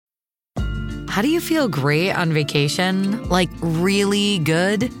How do you feel great on vacation? Like really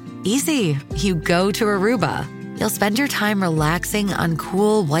good? Easy. You go to Aruba. You'll spend your time relaxing on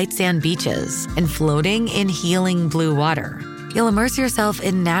cool white sand beaches and floating in healing blue water. You'll immerse yourself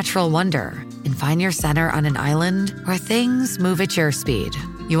in natural wonder and find your center on an island where things move at your speed.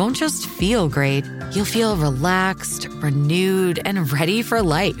 You won't just feel great, you'll feel relaxed, renewed, and ready for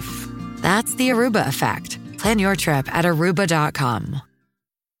life. That's the Aruba effect. Plan your trip at Aruba.com.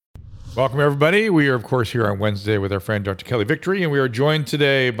 Welcome, everybody. We are, of course, here on Wednesday with our friend Dr. Kelly Victory, and we are joined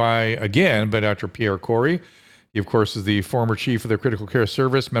today by Dr. Pierre Kory. He, of course, is the former chief of the Critical Care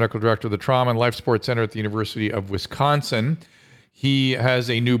Service, medical director of the Trauma and Life Support Center at the University of Wisconsin. He has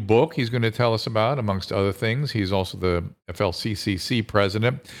a new book he's going to tell us about, amongst other things. He's also the FLCCC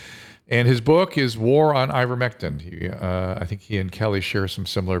president. And his book is War on Ivermectin. I think he and Kelly share some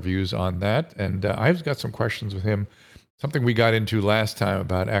similar views on that. And I've got some questions with him, something we got into last time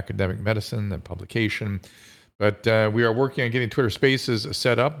about academic medicine and publication. But we are working on getting Twitter Spaces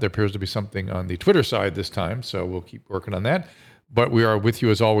set up. There appears to be something on the Twitter side this time, so we'll keep working on that. But we are with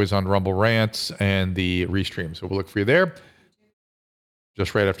you, as always, on Rumble Rants and the Restream. So we'll look for you there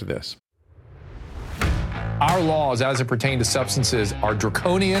just right after this. Our laws, as it pertains to substances, are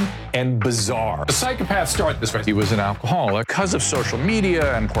draconian and bizarre. The psychopaths start this way. He was an alcoholic because of social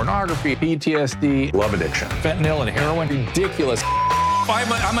media and pornography, PTSD, love addiction, fentanyl and heroin. Ridiculous.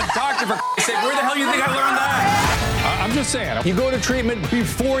 I'm a doctor, for sake. Where the hell do you think I learned that? I'm just saying, you go to treatment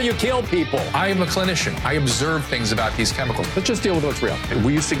before you kill people. I am a clinician. I observe things about these chemicals. Let's just deal with what's real.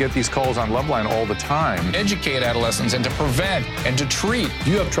 We used to get these calls on Loveline all the time. Educate adolescents and to prevent and to treat. If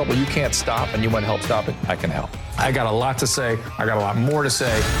you have trouble you can't stop and you want help stop it, I can help. I got a lot to say. I got a lot more to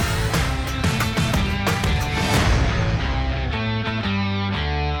say.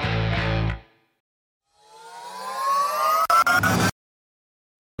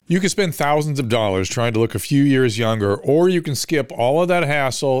 You can spend thousands of dollars trying to look a few years younger, or you can skip all of that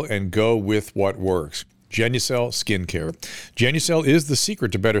hassle and go with what works. Genucel Skincare. Genucel is the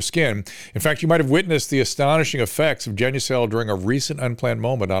secret to better skin. In fact, you might have witnessed the astonishing effects of Genucel during a recent unplanned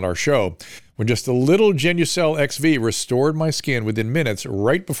moment on our show, when just a little Genucel XV restored my skin within minutes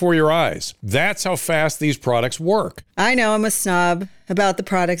right before your eyes. That's how fast these products work. I know I'm a snob about the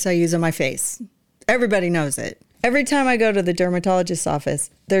products I use on my face. Everybody knows it. Every time I go to the dermatologist's office,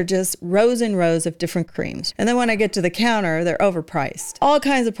 they're just rows and rows of different creams. And then when I get to the counter, they're overpriced. All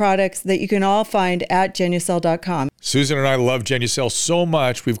kinds of products that you can all find at Genucel.com. Susan and I love Genucel so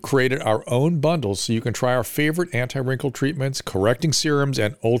much, we've created our own bundles so you can try our favorite anti-wrinkle treatments, correcting serums,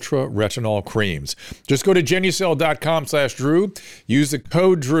 and ultra retinol creams. Just go to Genucel.com/Drew. Use the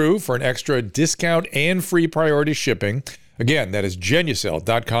code Drew for an extra discount and free priority shipping. Again, that is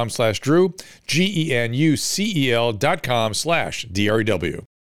Genucel.com/Drew, Genucel.com/DREW.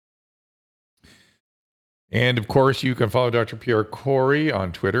 And of course, you can follow Dr. Pierre Kory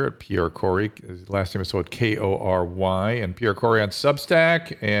on Twitter at Pierre Kory. His last name is spelled Kory, and Pierre Kory on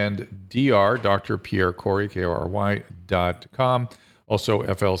Substack and Dr. Pierre Kory, KORY.com. Also,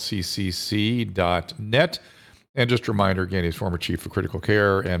 FLCCC.net. And just a reminder, again, he's former chief of critical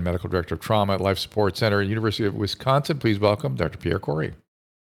care and medical director of trauma at Life Support Center at University of Wisconsin. Please welcome Dr. Pierre Kory.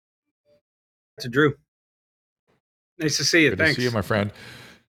 Dr. Drew. Nice to see you. Good Thanks. to see you, my friend.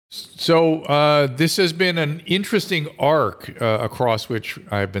 So this has been an interesting arc across which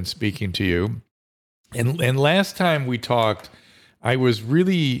I've been speaking to you. And last time we talked, I was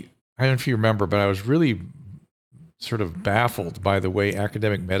really, I don't know if you remember, but I was really sort of baffled by the way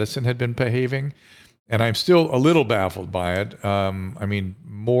academic medicine had been behaving. And I'm still a little baffled by it. I mean,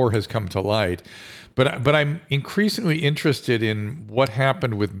 more has come to light. But I'm increasingly interested in what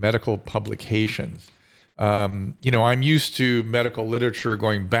happened with medical publications. I'm used to medical literature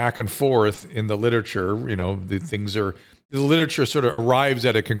going back and forth in the literature. The literature sort of arrives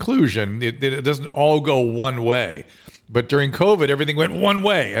at a conclusion. It doesn't all go one way. But during COVID, everything went one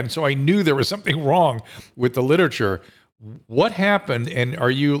way. And so I knew there was something wrong with the literature. What happened, and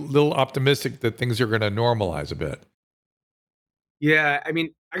are you a little optimistic that things are going to normalize a bit? Yeah, I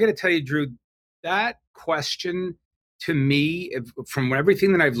mean, I got to tell you, Drew, that question to me, from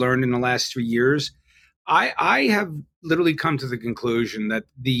everything that I've learned in the last 3 years, I have literally come to the conclusion that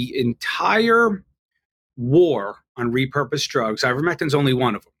the entire war on repurposed drugs, ivermectin's only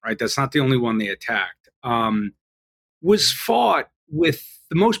one of them, right? That's not the only one they attacked, was fought with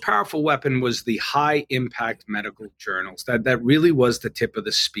the most powerful weapon was the high impact medical journals. That really was the tip of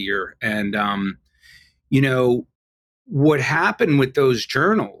the spear. And, what happened with those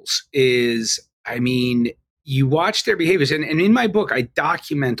journals is, I mean, you watch their behaviors. And in my book, I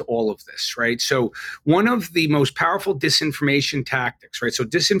document all of this, right? So one of the most powerful disinformation tactics, right? So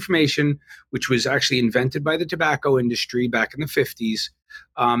disinformation, which was actually invented by the tobacco industry back in the 50s,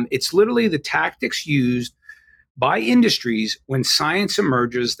 it's literally the tactics used by industries when science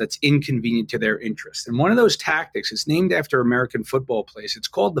emerges that's inconvenient to their interest. And one of those tactics is named after American football players. It's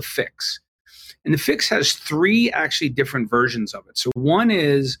called the fix. And the fix has three actually different versions of it. So one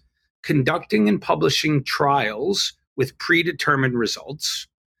is conducting and publishing trials with predetermined results.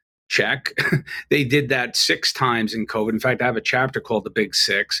 Check. They did that 6 times in COVID. In fact, I have a chapter called The Big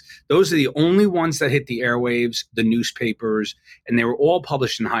Six. Those are the only ones that hit the airwaves, the newspapers, and they were all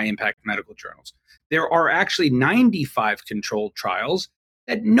published in high impact medical journals. There are actually 95 controlled trials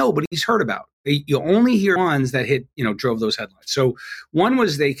that nobody's heard about. You only hear ones that drove those headlines. So one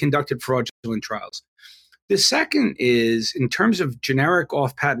was they conducted fraudulent trials. The second is, in terms of generic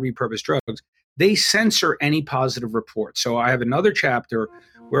off-patent repurposed drugs, they censor any positive report. So I have another chapter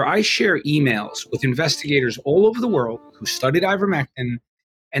where I share emails with investigators all over the world who studied ivermectin,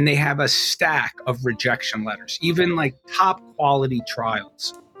 and they have a stack of rejection letters, even like top quality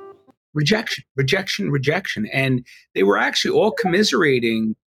trials. Rejection. And they were actually all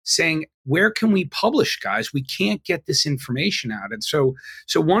commiserating, saying, where can we publish, guys? We can't get this information out. And so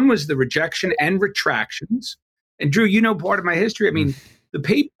one was the rejection and retractions. And Drew, part of my history. I mean,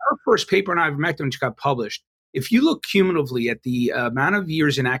 our first paper on ivermectin, which got published, if you look cumulatively at the amount of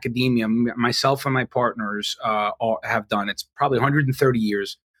years in academia, myself and my partners have done, it's probably 130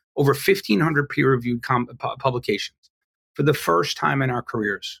 years, over 1,500 peer-reviewed publications. For the first time in our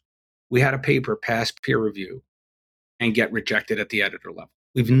careers, we had a paper pass peer review and get rejected at the editor level.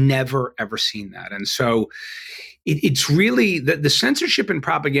 We've never, ever seen that. And so it's really the censorship and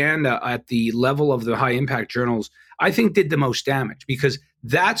propaganda at the level of the high impact journals, I think, did the most damage, because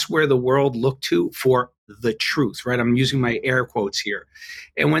that's where the world looked to for the truth, right? I'm using my air quotes here.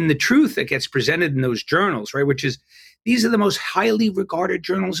 And when the truth that gets presented in those journals, right, which is, these are the most highly regarded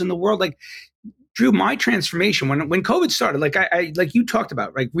journals in the world. Like, Drew, my transformation when COVID started, like you talked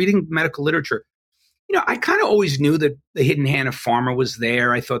about, like reading medical literature, I kind of always knew that the hidden hand of pharma was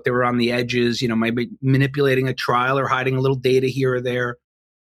there. I thought they were on the edges, maybe manipulating a trial or hiding a little data here or there.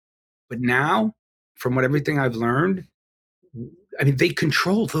 But now, from everything I've learned, I mean, they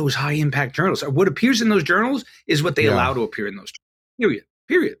control those high impact journals. What appears in those journals is what they allow to appear in those journals.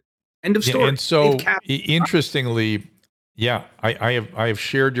 Period. End of story. And so, interestingly, I have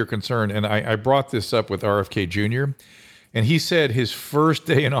shared your concern, and I brought this up with RFK Jr., and he said his first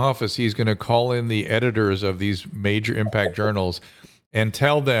day in office, he's going to call in the editors of these major impact journals and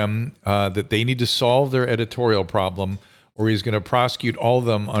tell them that they need to solve their editorial problem, or he's going to prosecute all of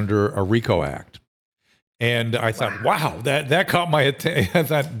them under a RICO Act. And I thought, wow, that caught my attention.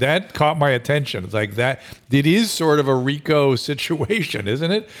 That caught my attention. It's like that. It is sort of a RICO situation,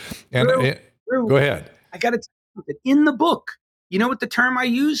 isn't it? And Drew, go ahead. I got to tell you that in the book, you know what the term I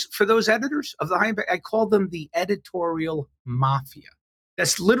use for those editors of the high impact? I call them the editorial mafia.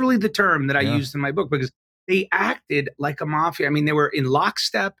 That's literally the term that I used in my book, because they acted like a mafia. I mean, they were in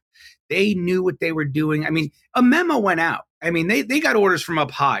lockstep. They knew what they were doing. I mean, a memo went out. I mean, they got orders from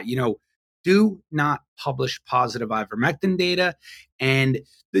up high, do not publish positive ivermectin data. And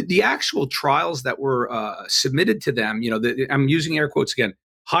the actual trials that were submitted to them, I'm using air quotes again,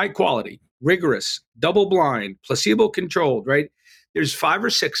 high quality, rigorous, double blind, placebo controlled, right? There's 5 or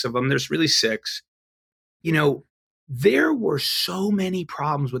 6 of them. There's really 6. There were so many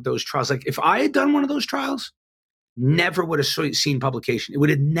problems with those trials. Like, if I had done one of those trials, never would have seen publication. It would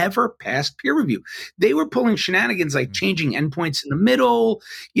have never passed peer review. They were pulling shenanigans, like changing endpoints in the middle.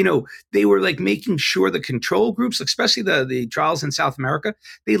 They were like making sure the control groups, especially the trials in South America,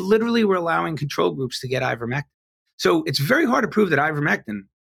 they literally were allowing control groups to get ivermectin. So it's very hard to prove that ivermectin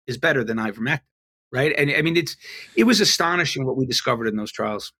is better than ivermectin, right? And I mean, it was astonishing what we discovered in those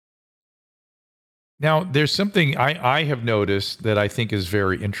trials. Now, there's something I have noticed that I think is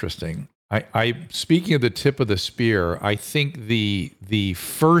very interesting. I speaking of the tip of the spear, I think the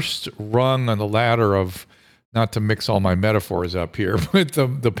first rung on the ladder of, not to mix all my metaphors up here, but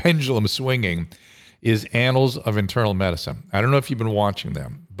the pendulum swinging, is Annals of Internal Medicine. I don't know if you've been watching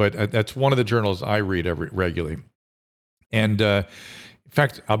them, but that's one of the journals I read regularly. And in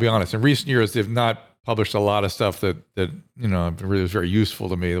fact, I'll be honest, in recent years, they've not published a lot of stuff that really is very useful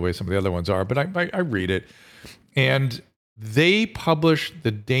to me, the way some of the other ones are, but I read it. And they published the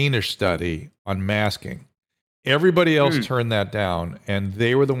Danish study on masking. Everybody else turned that down, and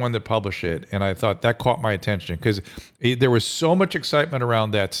they were the one that published it. And I thought that caught my attention, because there was so much excitement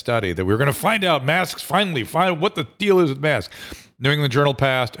around that study that we were going to find out masks, finally find what the deal is with masks. New England Journal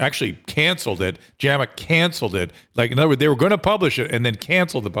passed, actually canceled it. JAMA canceled it. Like, in other words, they were going to publish it and then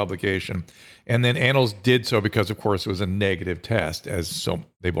canceled the publication. And then Annals did so because, of course, it was a negative test, as so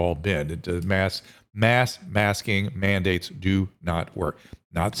they've all been. Mass masking mandates do not work.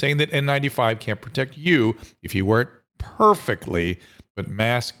 Not saying that N95 can't protect you if you wear it perfectly, but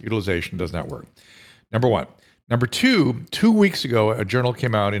mask utilization does not work. Number one. Number two, 2 weeks ago, a journal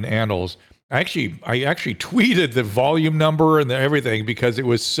came out in Annals. I actually tweeted the volume number and everything because it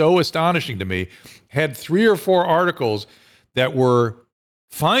was so astonishing to me. Had 3 or 4 articles that were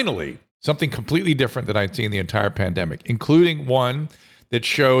finally something completely different than I'd seen the entire pandemic, including one that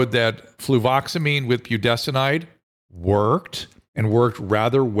showed that fluvoxamine with budesonide worked and worked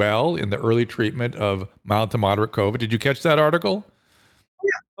rather well in the early treatment of mild to moderate COVID. Did you catch that article?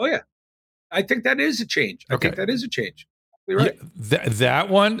 Oh, yeah. I think that is a change. I think that is a change. You're right. Yeah, that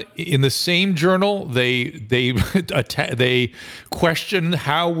one in the same journal, they questioned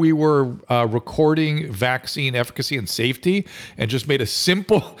how we were recording vaccine efficacy and safety, and just made a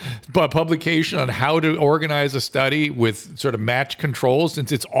simple publication on how to organize a study with sort of match controls.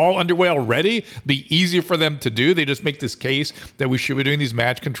 Since it's all underway already, it'd be easier for them to do. They just make this case that we should be doing these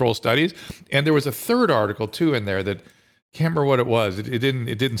match control studies. And there was a third article too in there that, can't remember what it was. It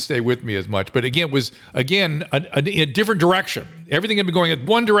didn't stay with me as much. But again, it was a different direction. Everything had been going in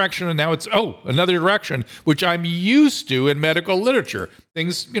one direction, and now it's another direction, which I'm used to in medical literature.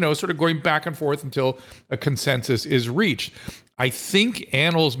 Things, sort of going back and forth until a consensus is reached. I think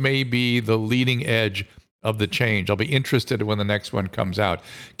Annals may be the leading edge of the change. I'll be interested when the next one comes out.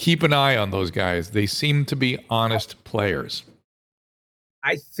 Keep an eye on those guys. They seem to be honest players.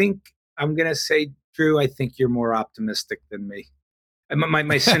 I think I'm going to say, Drew, I think you're more optimistic than me.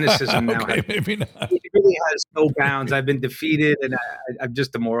 My cynicism now maybe not. It really has no bounds. I've been defeated and I'm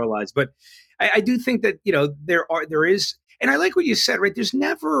just demoralized. But I do think that, there is, and I like what you said, right? There's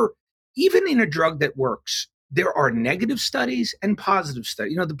never, even in a drug that works, there are negative studies and positive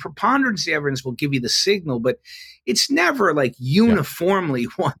studies. The preponderance of the evidence will give you the signal, but it's never like uniformly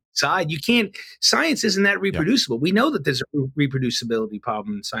one side. You can't, science isn't that reproducible. We know that there's a reproducibility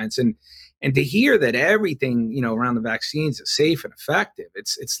problem in science. And to hear that everything, around the vaccines is safe and effective,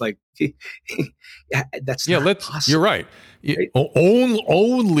 it's like, that's not possible. You're right.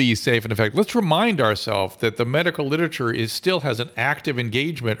 Only safe and effective. Let's remind ourselves that the medical literature still has an active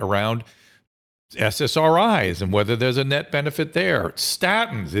engagement around SSRIs and whether there's a net benefit there.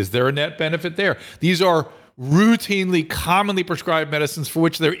 Statins, is there a net benefit there? These are routinely, commonly prescribed medicines for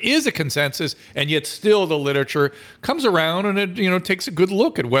which there is a consensus, and yet still the literature comes around and it takes a good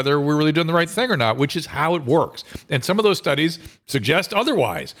look at whether we're really doing the right thing or not, which is how it works. And some of those studies suggest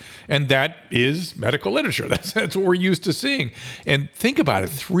otherwise, and that is medical literature. That's what we're used to seeing. And think about it,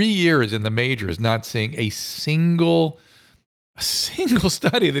 3 years in the majors not seeing a single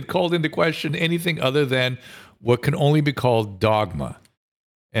study that called into question anything other than what can only be called dogma.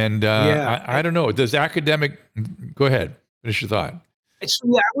 And I don't know. Does academic... Go ahead. Finish your thought. I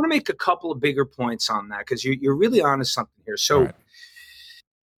want to make a couple of bigger points on that because you're really onto something here. So,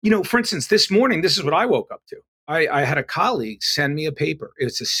 for instance, this morning, this is what I woke up to. I had a colleague send me a paper.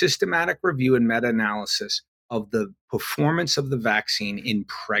 It's a systematic review and meta-analysis of the performance of the vaccine in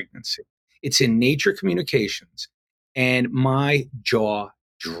pregnancy. It's in Nature Communications. And my jaw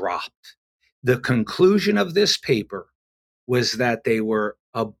dropped. The conclusion of this paper was that they were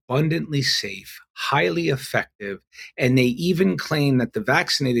abundantly safe, highly effective, and they even claimed that the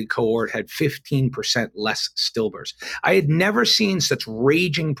vaccinated cohort had 15% less stillbirths. I had never seen such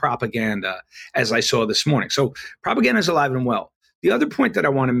raging propaganda as I saw this morning. So propaganda is alive and well. The other point that I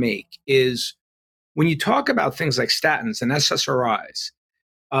want to make is when you talk about things like statins and SSRIs,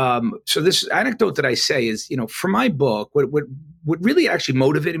 so this anecdote that I say is, for my book, what really actually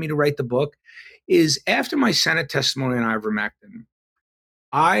motivated me to write the book is after my Senate testimony on ivermectin,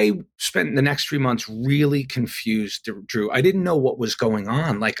 I spent the next 3 months really confused, Drew. I didn't know what was going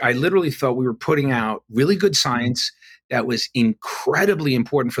on. Like, I literally thought we were putting out really good science that was incredibly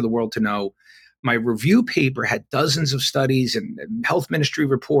important for the world to know. My review paper had dozens of studies and health ministry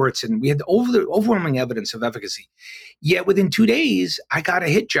reports, and we had overwhelming evidence of efficacy. Yet within 2 days, I got a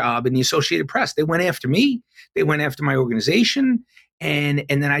hit job in the Associated Press. They went after me. They went after my organization. And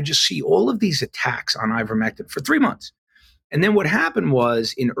then I just see all of these attacks on ivermectin for 3 months. And then what happened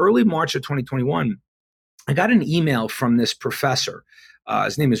was in early March of 2021, I got an email from this professor.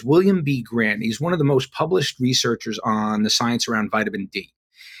 His name is William B. Grant. He's one of the most published researchers on the science around vitamin D.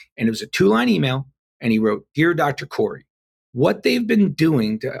 And it was a 2-line email, and he wrote, "Dear Dr. Kory, what they've been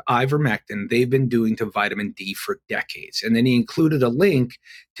doing to ivermectin, they've been doing to vitamin D for decades. And then he included a link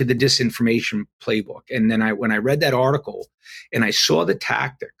to the disinformation playbook. And then when I read that article and I saw the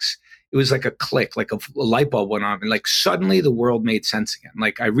tactics, it was like a click, like a light bulb went on. And like suddenly the world made sense again.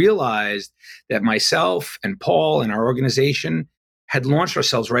 Like I realized that myself and Paul and our organization had launched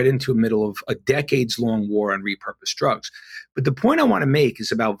ourselves right into the middle of a decades-long war on repurposed drugs. But the point I want to make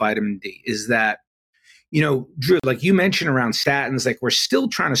is about vitamin D, is that, you know, Drew, like you mentioned around statins, like we're still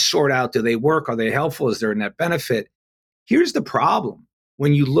trying to sort out, do they work? Are they helpful? Is there a net benefit? Here's the problem.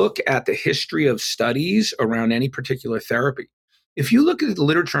 When you look at the history of studies around any particular therapy, if you look at the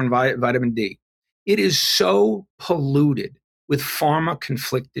literature on vitamin D, it is so polluted with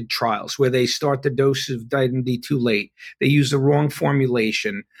pharma-conflicted trials where they start the dose of vitamin D too late. They use the wrong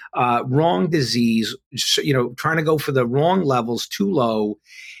formulation, wrong disease, you know, trying to go for the wrong levels, too low.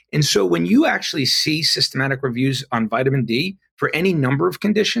 And so when you actually see systematic reviews on vitamin D for any number of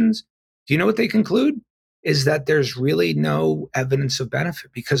conditions, do you know what they conclude? Is that there's really no evidence of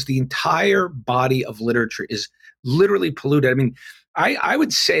benefit because the entire body of literature is literally polluted. I mean, I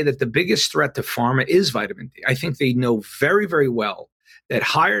would say that the biggest threat to pharma is vitamin D. I think they know very, very well that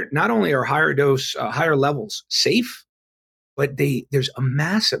not only are higher levels safe, but there's a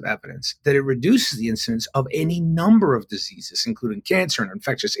massive evidence that it reduces the incidence of any number of diseases, including cancer and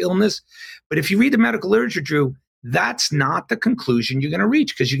infectious illness. But if you read the medical literature, Drew, that's not the conclusion you're going to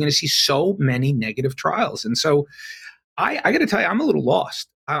reach because you're going to see so many negative trials. And so I got to tell you, I'm a little lost.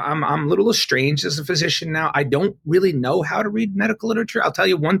 I'm a little estranged as a physician now. I don't really know how to read medical literature. I'll tell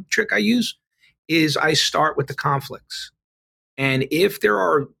you one trick I use is I start with the conflicts. And if there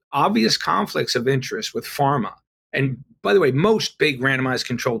are obvious conflicts of interest with pharma, and by the way, most big randomized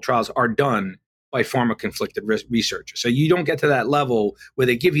controlled trials are done by pharma-conflicted researchers. So you don't get to that level where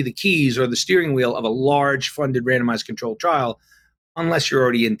they give you the keys or the steering wheel of a large funded randomized controlled trial unless you're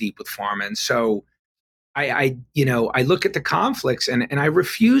already in deep with pharma. And so I look at the conflicts and I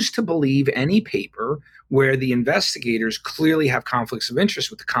refuse to believe any paper where the investigators clearly have conflicts of interest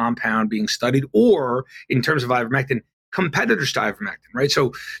with the compound being studied or in terms of ivermectin, competitors to ivermectin, right?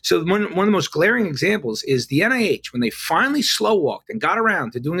 So one of the most glaring examples is the NIH, when they finally slow walked and got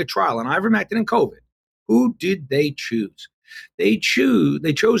around to doing a trial on ivermectin and COVID. Who did they choose? They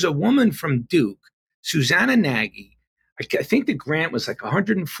chose a woman from Duke, Susanna Nagy. I think the grant was like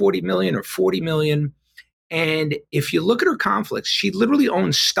 140 million or 40 million. And if you look at her conflicts, she literally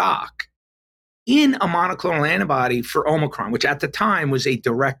owns stock in a monoclonal antibody for Omicron, which at the time was a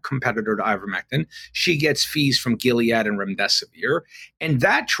direct competitor to ivermectin. She gets fees from Gilead and Remdesivir. And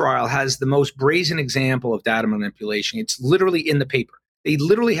that trial has the most brazen example of data manipulation. It's literally in the paper. They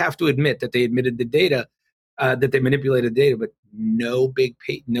literally have to admit that they admitted the data, that they manipulated data, but no big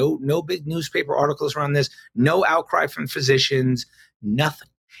newspaper articles around this, no outcry from physicians, nothing.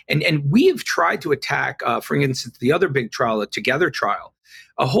 And we have tried to attack, for instance, the other big trial, the Together trial.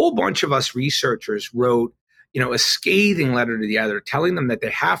 A whole bunch of us researchers wrote, a scathing letter to the editor telling them that they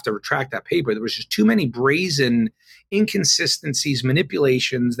have to retract that paper. There was just too many brazen inconsistencies,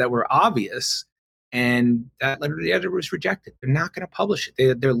 manipulations that were obvious. And that letter to the editor was rejected. They're not going to publish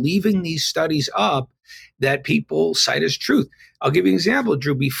it. They're leaving these studies up that people cite as truth. I'll give you an example,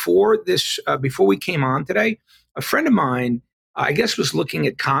 Drew. Before we came on today, a friend of mine, I guess, was looking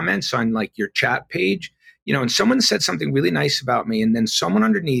at comments on like your chat page, and someone said something really nice about me. And then someone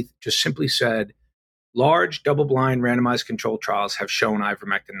underneath just simply said, large double-blind randomized controlled trials have shown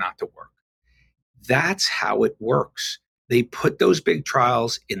ivermectin not to work. That's how it works. They put those big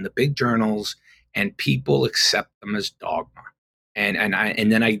trials in the big journals and people accept them as dogma.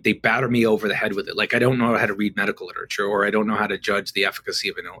 And then they batter me over the head with it. Like, I don't know how to read medical literature, or I don't know how to judge the efficacy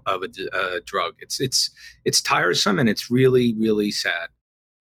of a drug. It's tiresome, and it's really, really sad.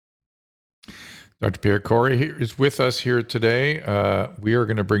 Dr. Pierre Kory is with us here today. We are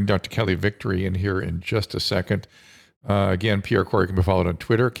going to bring Dr. Kelly Victory in here in just a second. Again, Pierre Kory can be followed on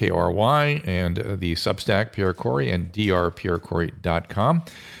Twitter, Kory, and the Substack, Pierre Kory, and drpierrekory.com.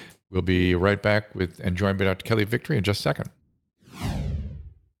 We'll be right back and joined by Dr. Kelly Victory in just a second.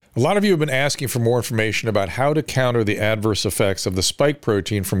 A lot of you have been asking for more information about how to counter the adverse effects of the spike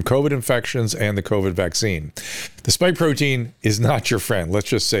protein from COVID infections and the COVID vaccine. The spike protein is not your friend, let's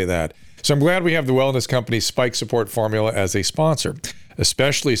just say that. So I'm glad we have the wellness company Spike Support Formula as a sponsor,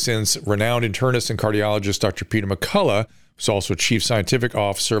 especially since renowned internist and cardiologist Dr. Peter McCullough, who's also chief scientific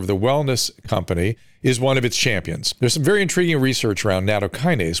officer of the wellness company, is one of its champions. There's some very intriguing research around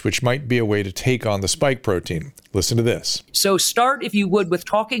nattokinase, which might be a way to take on the spike protein. Listen to this. So start, if you would, with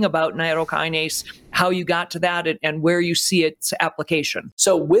talking about nattokinase, how you got to that and where you see its application.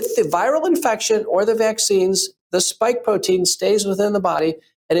 So with the viral infection or the vaccines, the spike protein stays within the body,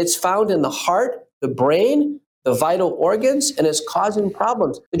 and it's found in the heart, the brain, the vital organs, and it's causing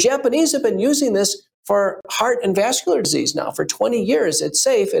problems. The Japanese have been using this for heart and vascular disease now for 20 years. It's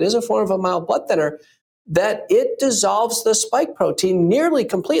safe. It is a form of a mild blood thinner that it dissolves the spike protein nearly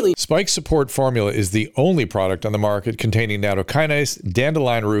completely. Spike Support Formula is the only product on the market containing nattokinase,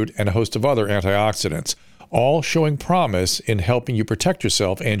 dandelion root, and a host of other antioxidants, all showing promise in helping you protect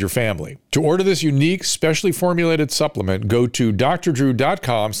yourself and your family. To order this unique, specially formulated supplement, go to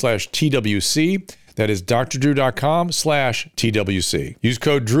drdrew.com/TWC. That is drdrew.com/TWC. Use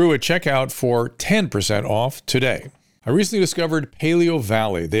code DREW at checkout for 10% off today. I recently discovered Paleo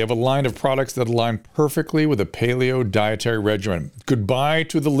Valley. They have a line of products that align perfectly with a paleo dietary regimen. Goodbye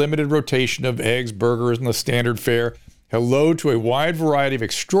to the limited rotation of eggs, burgers, and the standard fare. Hello to a wide variety of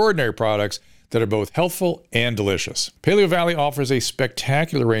extraordinary products that are both healthful and delicious. Paleo Valley offers a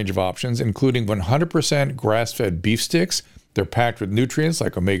spectacular range of options, including 100% grass-fed beef sticks. They're packed with nutrients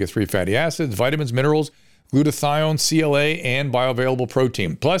like omega-3 fatty acids, vitamins, minerals, glutathione, CLA, and bioavailable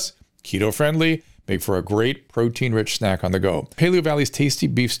protein. Plus, keto-friendly, make for a great protein-rich snack on the go. Paleo Valley's tasty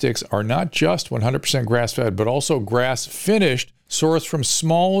beef sticks are not just 100% grass-fed, but also grass-finished, sourced from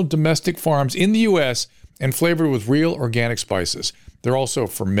small domestic farms in the U.S. and flavored with real organic spices. They're also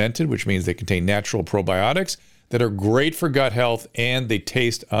fermented, which means they contain natural probiotics that are great for gut health, and they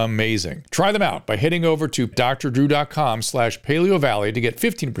taste amazing. Try them out by heading over to drdrew.com/paleovalley to get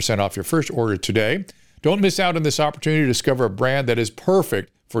 15% off your first order today. Don't miss out on this opportunity to discover a brand that is perfect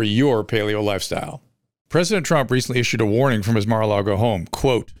for your paleo lifestyle. President Trump recently issued a warning from his Mar-a-Lago home.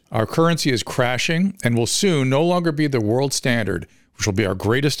 Quote, "Our currency is crashing and will soon no longer be the world standard, which will be our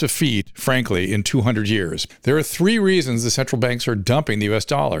greatest defeat, frankly, in 200 years. There are 3 reasons the central banks are dumping the U.S.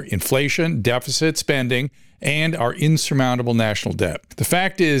 dollar: inflation, deficit spending, and our insurmountable national debt. The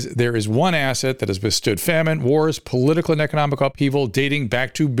fact is, there is one asset that has withstood famine, wars, political and economic upheaval dating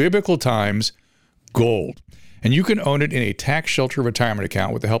back to biblical times: gold. And you can own it in a tax-sheltered retirement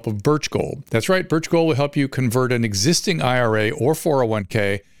account with the help of Birch Gold. That's right, Birch Gold will help you convert an existing IRA or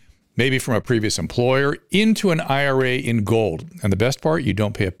 401k, maybe from a previous employer, into an IRA in gold. And the best part, you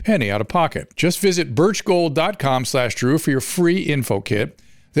don't pay a penny out of pocket. Just visit birchgold.com/Drew for your free info kit.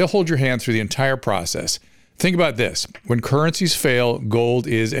 They'll hold your hand through the entire process. Think about this. When currencies fail, gold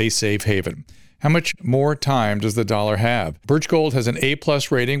is a safe haven. How much more time does the dollar have? Birch Gold has an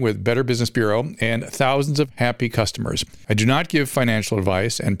A+ rating with Better Business Bureau and thousands of happy customers. I do not give financial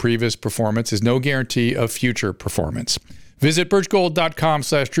advice, and previous performance is no guarantee of future performance. Visit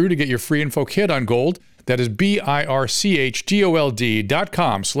birchgold.com/Drew to get your free info kit on gold. That is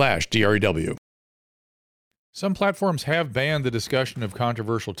birchgold.com/DREW. Some platforms have banned the discussion of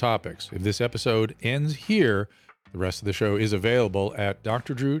controversial topics. If this episode ends here, the rest of the show is available at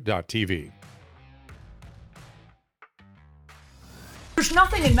drdrew.tv. There's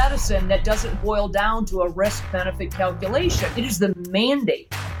nothing in medicine that doesn't boil down to a risk-benefit calculation. It is the mandate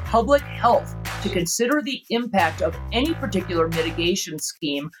of public health to consider the impact of any particular mitigation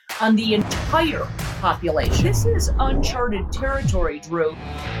scheme on the entire population. This is uncharted territory, Drew.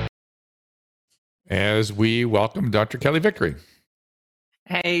 As we welcome Dr. Kelly Victory.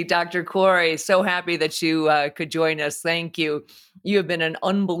 Hey, Dr. Kory, so happy that you could join us. Thank you. You have been an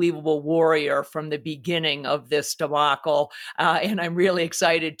unbelievable warrior from the beginning of this debacle, and I'm really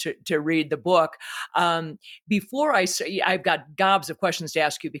excited to read the book. Before I say, I've got gobs of questions to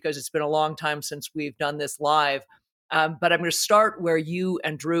ask you because it's been a long time since we've done this live. But I'm going to start where you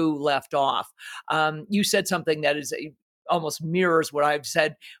and Drew left off. You said something that is almost mirrors what I've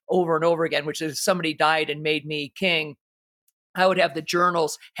said over and over again, which is, if somebody died and made me king, I would have the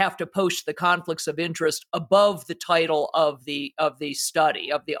journals have to post the conflicts of interest above the title of the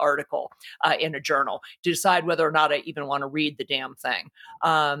study, of the article in a journal, to decide whether or not I even want to read the damn thing.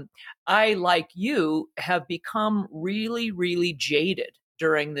 I, like you, have become really, really jaded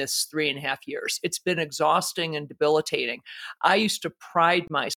during this 3.5 years. It's been exhausting and debilitating. I used to pride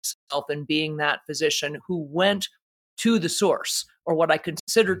myself in being that physician who went to the source, or what I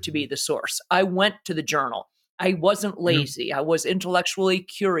considered to be the source. I went to the journal. I wasn't lazy. I was intellectually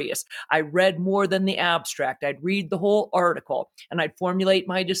curious. I read more than the abstract. I'd read the whole article, and I'd formulate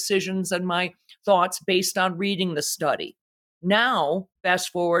my decisions and my thoughts based on reading the study. Now,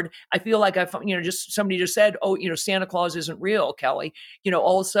 fast forward, I feel like somebody just said, "Oh, Santa Claus isn't real, Kelly."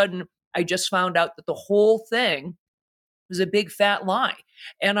 All of a sudden, I just found out that the whole thing was a big fat lie,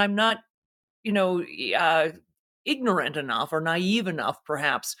 and I'm not, ignorant enough or naive enough,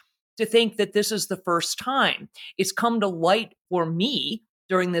 perhaps, to think that this is the first time it's come to light for me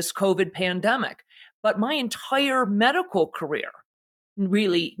during this COVID pandemic. But my entire medical career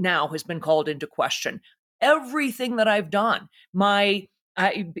really now has been called into question. everything that I've done.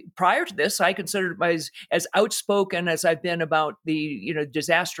 Prior to this, I considered as outspoken as I've been about the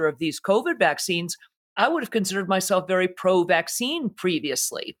disaster of these COVID vaccines. I would have considered myself very pro-vaccine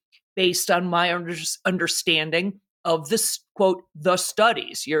previously, based on my understanding of this, quote, the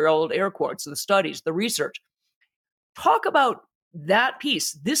studies, your old air quotes, the studies, the research. Talk about that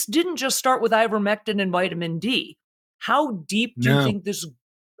piece. This didn't just start with ivermectin and vitamin D. How deep do you think this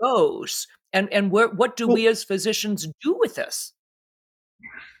goes? And what do we as physicians do with this?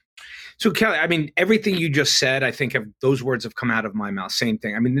 So, Kelly, I mean, everything you just said, I think those words have come out of my mouth. Same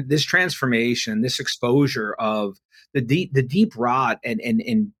thing. I mean, this transformation, this exposure of the deep rot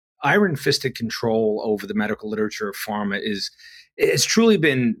and iron-fisted control over the medical literature of pharma it's truly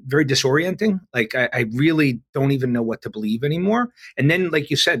been very disorienting. Like, I really don't even know what to believe anymore. And then, like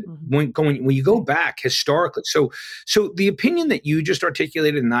you said, when you go back historically, so the opinion that you just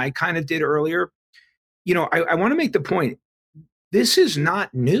articulated and I kind of did earlier, I want to make the point. This is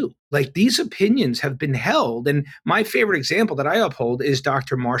not new. Like, these opinions have been held. And my favorite example that I uphold is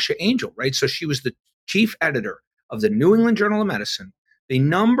Dr. Marcia Angel, right? So she was the chief editor of the New England Journal of Medicine, the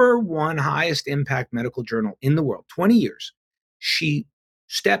 #1 highest impact medical journal in the world, 20 years. She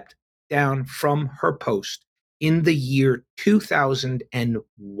stepped down from her post in the year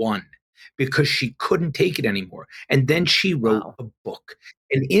 2001 because she couldn't take it anymore. And then she wrote a book.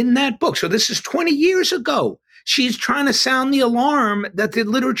 And in that book, so this is 20 years ago, she's trying to sound the alarm that the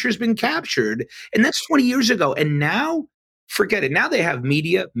literature has been captured. And that's 20 years ago. And now, forget it. Now they have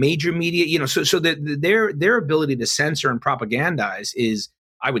media, major media, so their ability to censor and propagandize is,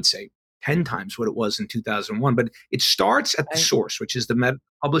 I would say, 10 times what it was in 2001. But it starts at the source, which is the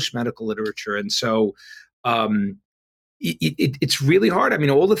published medical literature. And so it's really hard. I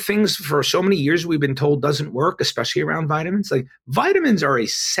mean, all the things for so many years we've been told doesn't work, especially around vitamins. Like, vitamins are a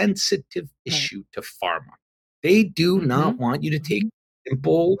sensitive issue to pharma. They do not want you to take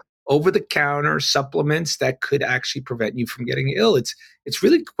simple over-the-counter supplements that could actually prevent you from getting ill. It's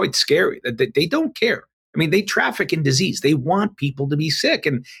really quite scary that they don't care. I mean, they traffic in disease. They want people to be sick.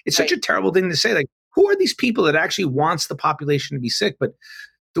 And it's such a terrible thing to say. Like, who are these people that actually wants the population to be sick? But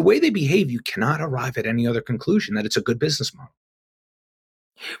the way they behave, you cannot arrive at any other conclusion that it's a good business model.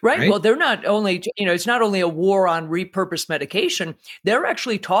 Right. Well, they're not only, it's not only a war on repurposed medication. They're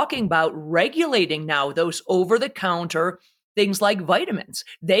actually talking about regulating now those over-the-counter things like vitamins.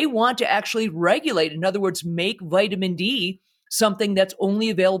 They want to actually regulate, in other words, make vitamin D something that's only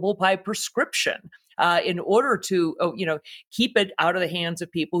available by prescription, in order to, keep it out of the hands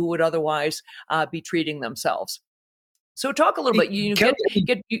of people who would otherwise be treating themselves. So talk a little bit.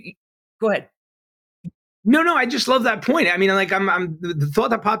 Go ahead. No, I just love that point. I mean, like, I'm the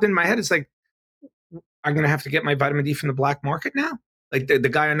thought that popped in my head is like, I'm going to have to get my vitamin D from the black market now. Like the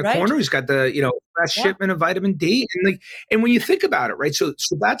guy on the corner who's got the, fresh shipment of vitamin D. And when you think about it, right? So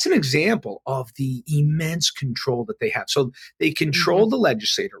that's an example of the immense control that they have. So they control the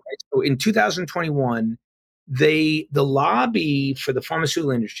legislator, right? So in 2021, the lobby for the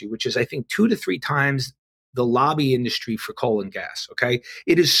pharmaceutical industry, which is, I think, 2 to 3 times the lobby industry for coal and gas, okay?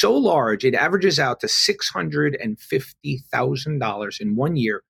 It is so large, it averages out to $650,000 in 1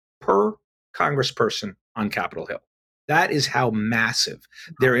 year per congressperson on Capitol Hill. That is how massive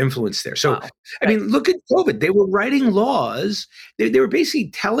their influence there. So, I mean, look at COVID. They were writing laws. They were basically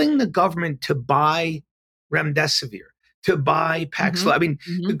telling the government to buy remdesivir, to buy Paxlovid. I mean,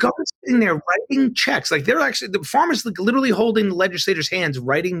 the government's sitting there writing checks. Like, they're actually, the farmers literally holding the legislators' hands,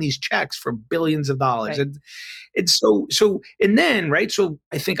 writing these checks for billions of dollars. And so then, right? So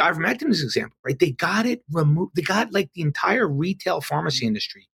I think ivermectin is an example, right? They got it removed. They got, like, the entire retail pharmacy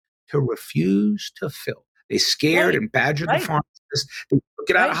industry to refuse to fill. They scared and badgered the pharmacists. They took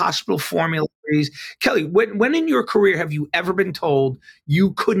it out of hospital formularies. Kelly, when in your career have you ever been told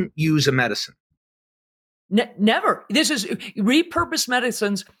you couldn't use a medicine? Never. This is repurposed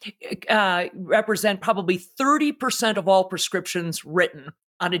medicines represent probably 30% of all prescriptions written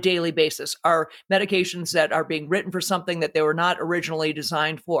on a daily basis are medications that are being written for something that they were not originally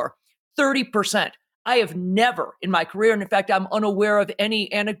designed for. 30%. I have never in my career, and in fact, I'm unaware of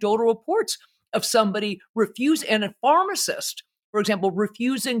any anecdotal reports of somebody and a pharmacist, for example,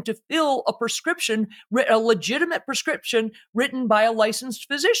 refusing to fill a prescription, a legitimate prescription written by a licensed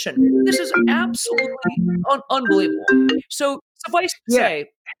physician. This is absolutely unbelievable. So suffice to say,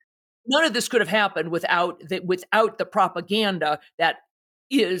 none of this could have happened without the propaganda that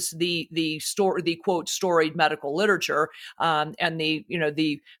is the quote storied medical literature, and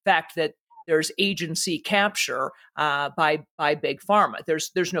the fact that there's agency capture by big pharma.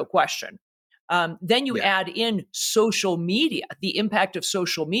 There's no question. Then you add in social media, the impact of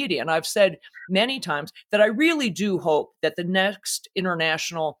social media. And I've said many times that I really do hope that the next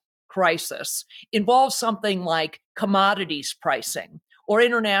international crisis involves something like commodities pricing or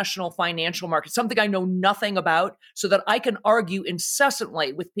international financial markets, something I know nothing about, so that I can argue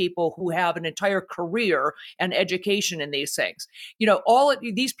incessantly with people who have an entire career and education in these things. All of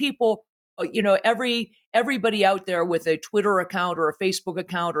these people, everybody out there with a Twitter account or a Facebook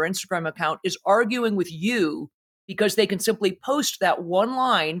account or Instagram account is arguing with you because they can simply post that one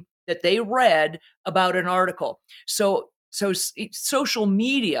line that they read about an article. So social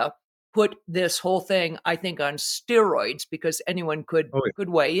media put this whole thing, I think, on steroids because anyone could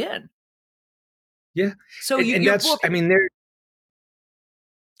weigh in. Yeah. So and that's, book, there.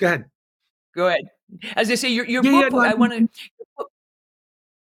 Go ahead. Go ahead. As I say, your book. I want to.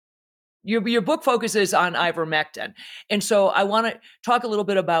 Your book focuses on ivermectin. And so I want to talk a little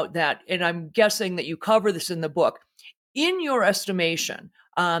bit about that. And I'm guessing that you cover this in the book. In your estimation,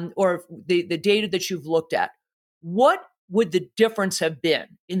 or the data that you've looked at, what would the difference have been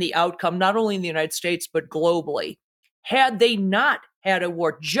in the outcome, not only in the United States, but globally, had they not had a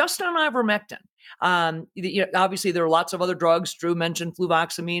war just on ivermectin? Obviously, there are lots of other drugs. Drew mentioned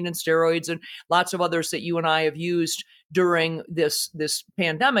fluvoxamine and steroids and lots of others that you and I have used during this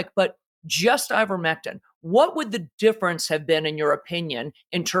pandemic. But just ivermectin, what would the difference have been, in your opinion,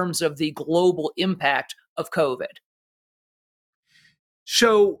 in terms of the global impact of COVID?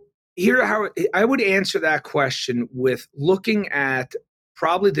 So here, how I would answer that question with looking at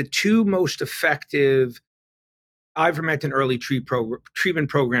probably the two most effective ivermectin early treatment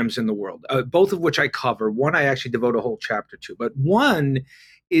programs in the world, both of which I cover. One I actually devote a whole chapter to, but one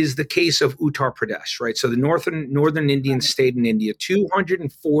is the case of Uttar Pradesh, right? So the northern Indian state in India,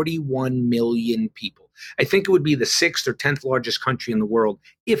 241 million people. I think it would be the 6th or 10th largest country in the world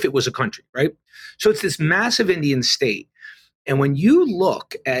if it was a country, right? So it's this massive Indian state. And when you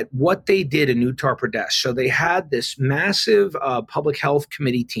look at what they did in Uttar Pradesh, so they had this massive public health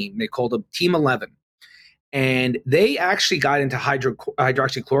committee team. They called it Team 11. And they actually got into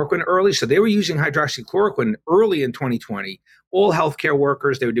hydroxychloroquine early. So they were using hydroxychloroquine early in 2020. All healthcare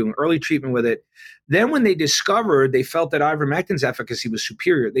workers, they were doing early treatment with it. Then when they discovered, they felt that ivermectin's efficacy was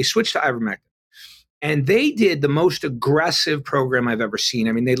superior, they switched to ivermectin. And they did the most aggressive program I've ever seen.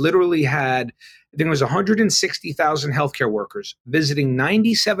 I mean, they literally had, I think it was 160,000 healthcare workers visiting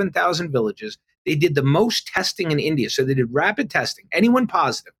 97,000 villages. They did the most testing in India. So they did rapid testing. Anyone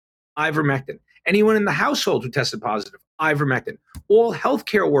positive, ivermectin. Anyone in the household who tested positive, ivermectin. All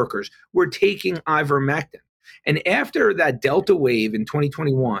healthcare workers were taking ivermectin. And after that Delta wave in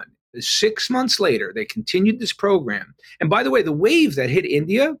 2021, 6 months later, they continued this program. And by the way, the wave that hit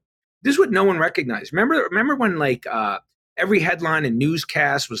India, this is what no one recognized. Remember when every headline and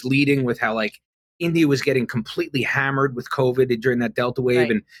newscast was leading with how India was getting completely hammered with COVID during that Delta wave,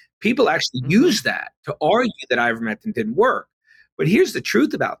 right? And people actually used that to argue that ivermectin didn't work. But here's the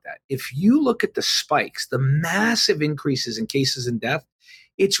truth about that. If you look at the spikes, the massive increases in cases and death,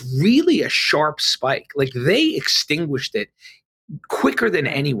 it's really a sharp spike. They extinguished it quicker than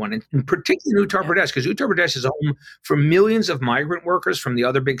anyone, and particularly Uttar Pradesh, because Uttar Pradesh is home for millions of migrant workers from the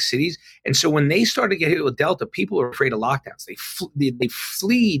other big cities. And so when they started to get hit with Delta, people were afraid of lockdowns. They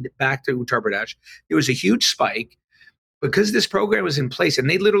fled back to Uttar Pradesh. There was a huge spike because this program was in place, and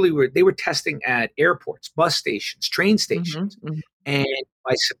they were testing at airports, bus stations, train stations. And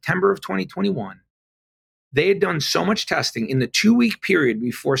by September of 2021, they had done so much testing in the 2-week period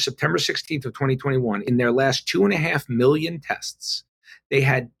before September 16th of 2021. In their last 2.5 million tests, they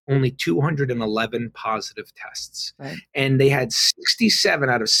had only 211 positive tests. Right. And they had 67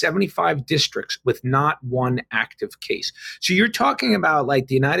 out of 75 districts with not one active case. So you're talking about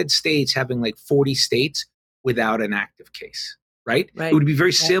the United States having 40 states without an active case, right? It would be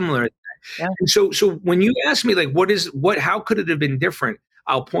very similar. Yeah. And so when you ask me how could it have been different?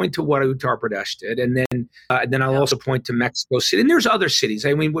 I'll point to what Uttar Pradesh did, and then I'll also point to Mexico City. And there's other cities.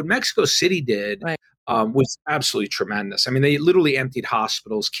 I mean, what Mexico City did was absolutely tremendous. I mean, they literally emptied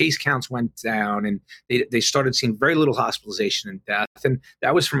hospitals. Case counts went down, and they started seeing very little hospitalization and death. And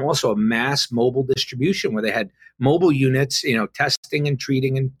that was from also a mass mobile distribution where they had mobile units, testing and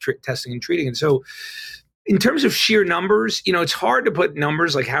treating and testing and treating. And so in terms of sheer numbers, it's hard to put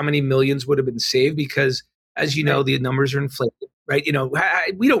numbers like how many millions would have been saved because, as you know, the numbers are inflated. Right.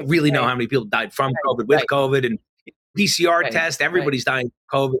 We don't really know how many people died from COVID, with COVID, and PCR test. Everybody's dying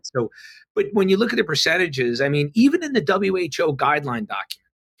from COVID. So, but when you look at the percentages, I mean, even in the WHO guideline document.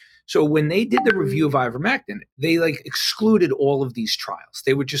 So when they did the review of ivermectin, they excluded all of these trials.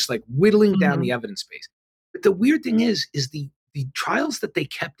 They were just whittling down the evidence base. But the weird thing is the trials that they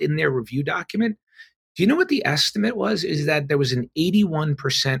kept in their review document, do you know what the estimate was? Is that there was an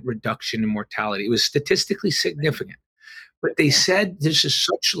 81% reduction in mortality. It was statistically significant. But they said this is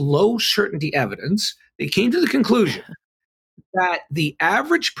such low certainty evidence. They came to the conclusion that the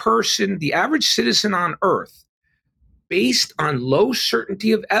average person, the average citizen on Earth, based on low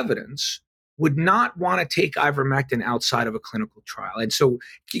certainty of evidence, would not want to take ivermectin outside of a clinical trial. And so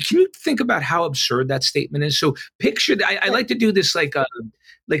can you think about how absurd that statement is? So picture, I like to do this like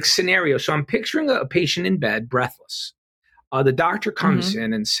scenario. So I'm picturing a patient in bed, breathless. The doctor comes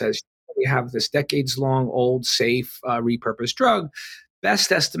in and says, we have this decades-long, old, safe, repurposed drug.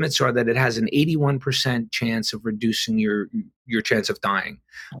 Best estimates are that it has an 81% chance of reducing your chance of dying.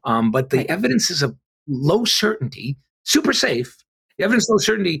 But the evidence is of low certainty, super safe. The evidence is low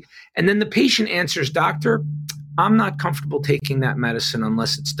certainty. And then the patient answers, doctor, I'm not comfortable taking that medicine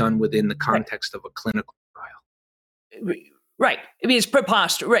unless it's done within the context of a clinical trial. Right. I mean, it's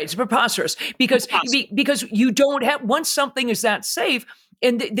preposterous. Right. It's preposterous because you don't have, once something is that safe,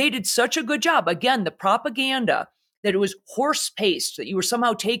 and they did such a good job. Again, the propaganda that it was horse paste, that you were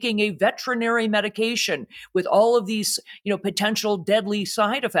somehow taking a veterinary medication with all of these, potential deadly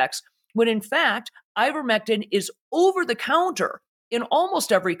side effects, when in fact, ivermectin is over the counter in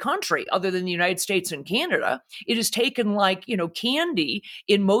almost every country other than the United States and Canada. It is taken like, candy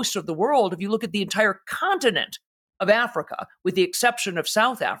in most of the world. If you look at the entire continent of Africa, with the exception of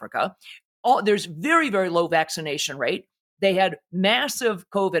South Africa, there's very, very low vaccination rate. They had massive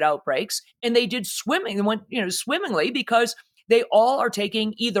COVID outbreaks, and they did swimming. They went, swimmingly, because they all are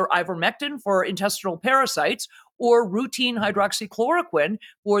taking either ivermectin for intestinal parasites or routine hydroxychloroquine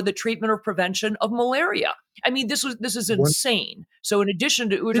for the treatment or prevention of malaria. I mean, this is insane. So in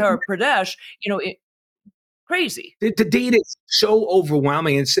addition to Uttar Pradesh, crazy. The data is so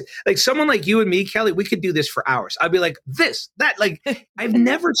overwhelming. It's like someone like you and me, Kelly, we could do this for hours. I'd be like, I've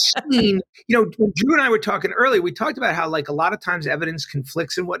never seen, when Drew and I were talking earlier, we talked about how like a lot of times evidence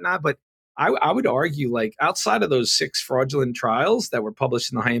conflicts and whatnot, but I would argue like outside of those 6 fraudulent trials that were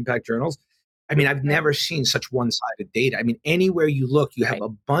published in the high impact journals, I mean, I've never seen such one-sided data. I mean, anywhere you look, you have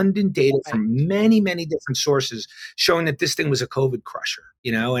abundant data from many, many different sources showing that this thing was a COVID crusher,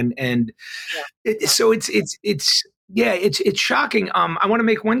 so it's shocking. I want to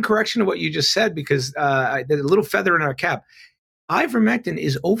make one correction to what you just said because a little feather in our cap. Ivermectin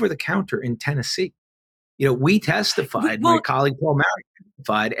is over the counter in Tennessee. We testified, my colleague Paul Merrick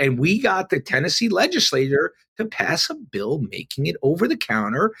testified, and we got the Tennessee legislature to pass a bill making it over the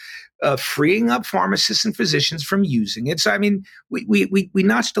counter, freeing up pharmacists and physicians from using it. So, I mean, we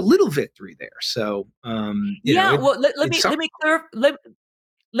notched a little victory there. So, let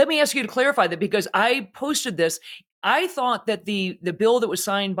me ask you to clarify that, because I posted this. I thought that the bill that was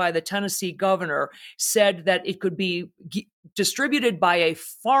signed by the Tennessee governor said that it could be distributed by a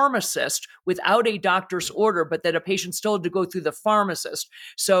pharmacist without a doctor's order, but that a patient still had to go through the pharmacist.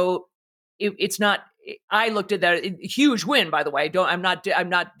 So it's not. I looked at that, huge win, by the way. I'm not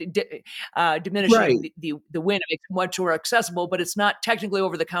diminishing the win. It's much more accessible, but it's not technically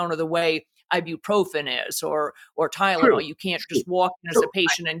over the counter the way ibuprofen is or Tylenol. True. You can't just walk in as a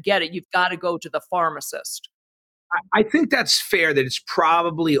patient and get it. You've got to go to the pharmacist. I think that's fair, that it's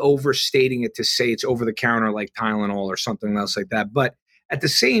probably overstating it to say it's over the counter like Tylenol or something else like that. But at the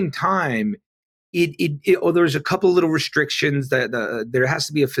same time, there's a couple of little restrictions that there has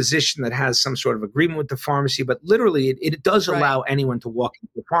to be a physician that has some sort of agreement with the pharmacy, but literally it does allow anyone to walk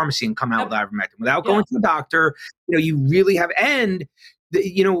into the pharmacy and come out with ivermectin without going to the doctor. You really have, and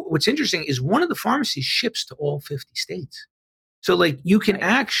what's interesting is one of the pharmacies ships to all 50 states. So like you can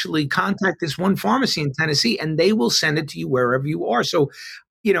actually contact this one pharmacy in Tennessee and they will send it to you wherever you are. So,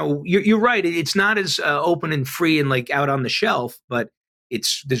 you're right. It's not as open and free and like out on the shelf, but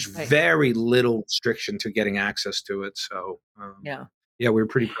there's very little restriction to getting access to it. So we were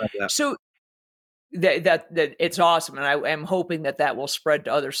pretty proud of that. So that it's awesome. And I am hoping that will spread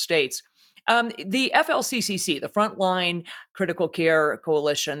to other states. The FLCCC, the Frontline Critical Care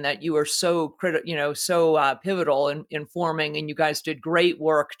Coalition, that you are so pivotal in forming, and you guys did great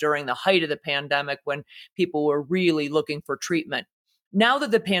work during the height of the pandemic when people were really looking for treatment. Now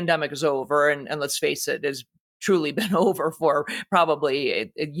that the pandemic is over, and let's face it, has truly been over for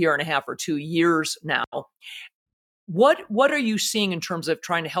probably a year and a half or 2 years now. What are you seeing in terms of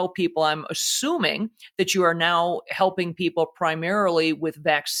trying to help people? I'm assuming that you are now helping people primarily with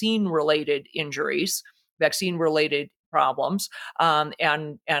vaccine-related injuries, vaccine-related problems,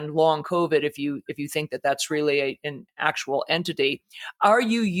 and long COVID. If you think that that's really an actual entity, are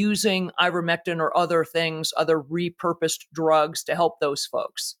you using ivermectin or other things, other repurposed drugs to help those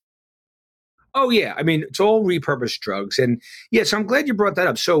folks? Oh yeah, I mean it's all repurposed drugs, and yeah, so I'm glad you brought that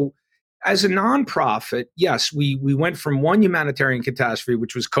up. So, as a nonprofit, yes, we went from one humanitarian catastrophe,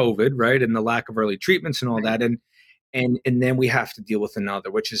 which was COVID, right, and the lack of early treatments and all that, and then we have to deal with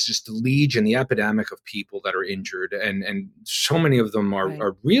another, which is just the legion, the epidemic of people that are injured, and so many of them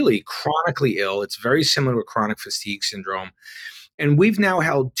are really chronically ill. It's very similar to chronic fatigue syndrome. And we've now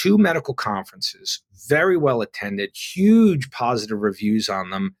held 2 medical conferences, very well attended, huge positive reviews on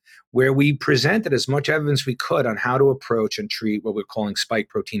them, where we presented as much evidence we could on how to approach and treat what we're calling spike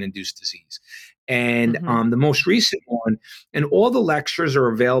protein induced disease. And the most recent one, and all the lectures are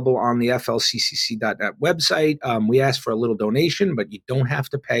available on the FLCCC.net website. We ask for a little donation, but you don't have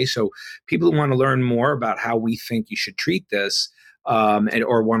to pay. So people who want to learn more about how we think you should treat this,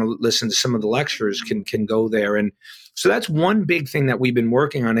 or want to listen to some of the lectures can go there. And so that's one big thing that we've been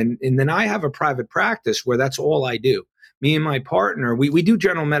working on. And then I have a private practice where that's all I do. Me and my partner, we do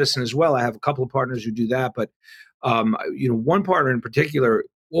general medicine as well. I have a couple of partners who do that, but one partner in particular,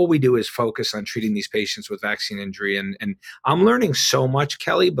 all we do is focus on treating these patients with vaccine injury. And I'm learning so much,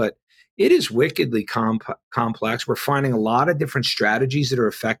 Kelly, but it is wickedly complex. We're finding a lot of different strategies that are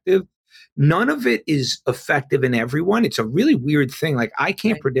effective. None of it is effective in everyone. It's a really weird thing. Like I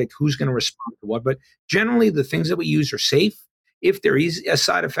can't predict who's going to respond to what, but generally the things that we use are safe. If there is a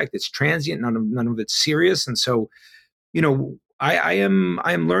side effect, it's transient. None of it's serious. And so, I am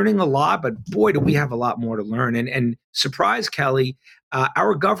learning a lot, but boy, do we have a lot more to learn. And surprise, Kelly,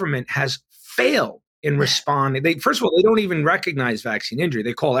 our government has failed in responding. First of all, they don't even recognize vaccine injury.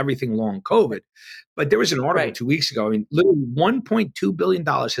 They call everything long COVID. But there was an article 2 weeks ago. I mean, literally $1.2 billion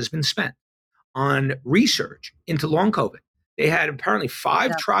has been spent on research into long COVID. They had apparently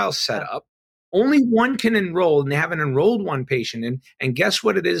 5 trials set up. Only one can enroll, and they haven't enrolled one patient in. And guess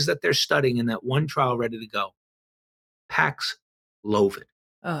what it is that they're studying in that one trial ready to go? Paxlovid.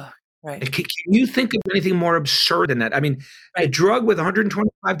 Oh, right. Can you think of anything more absurd than that? I mean, a drug with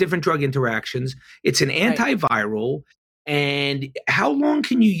 125 different drug interactions. It's an antiviral. And how long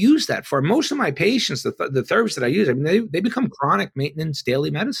can you use that for? Most of my patients, the therapists that I use, I mean, they become chronic maintenance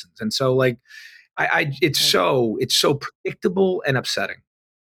daily medicines. And so like, it's so predictable and upsetting.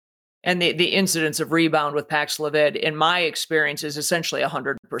 And the incidence of rebound with Paxlovid, in my experience, is essentially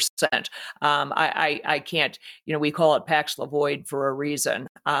 100%. I can't, we call it Paxlovid for a reason.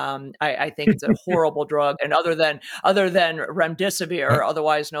 I think it's a horrible drug. And other than remdesivir,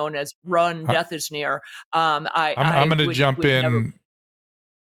 otherwise known as run, death is near. I'm going to jump in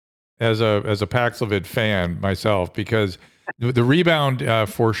as a Paxlovid fan myself, because the rebound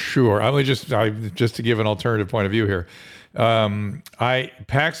for sure. Just to give an alternative point of view here.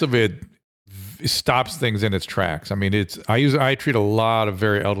 Paxlovid stops things in its tracks. I mean, I treat a lot of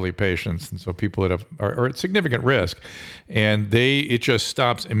very elderly patients, and so people that are at significant risk, and it just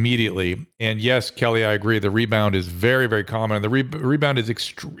stops immediately. And yes, Kelly, I agree. The rebound is very, very common, and the rebound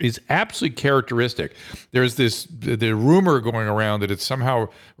is absolutely characteristic. There's the rumor going around that it's somehow,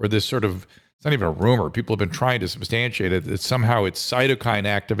 or this sort of, it's not even a rumor. People have been trying to substantiate it. That somehow it's cytokine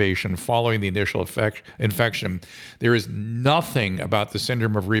activation following the initial infection. There is nothing about the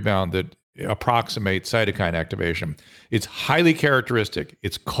syndrome of rebound that approximates cytokine activation. It's highly characteristic.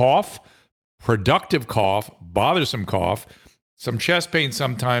 It's cough, productive cough, bothersome cough, some chest pain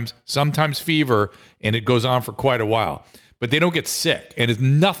sometimes fever, and it goes on for quite a while. But they don't get sick, and there's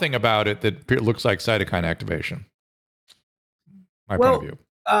nothing about it that looks like cytokine activation. My point of view.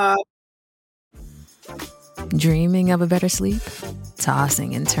 Dreaming of a better sleep?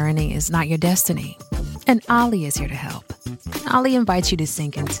 Tossing and turning is not your destiny. And Ollie is here to help. Ollie invites you to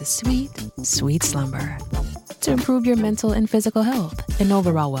sink into sweet, sweet slumber to improve your mental and physical health and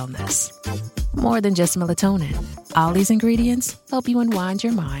overall wellness. More than just melatonin, Ollie's ingredients help you unwind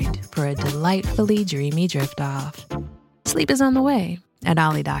your mind for a delightfully dreamy drift off. Sleep is on the way at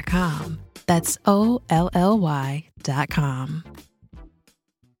Ollie.com. That's OLLY.com.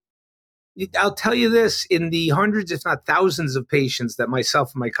 I'll tell you this, in the hundreds, if not thousands of patients that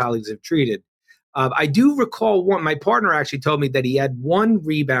myself and my colleagues have treated, I do recall my partner actually told me that he had one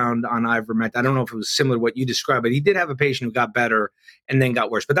rebound on ivermectin. I don't know if it was similar to what you described, but he did have a patient who got better and then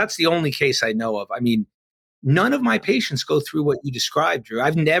got worse. But that's the only case I know of. I mean, none of my patients go through what you described, Drew.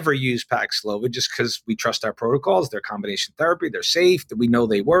 I've never used Paxlovid just because we trust our protocols. They're combination therapy. They're safe. We know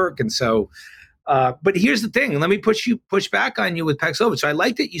they work. And so, but here's the thing. Let me push back on you with Paxlovid. So I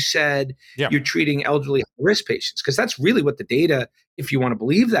like that you said you're treating elderly risk patients, because that's really what the data, if you want to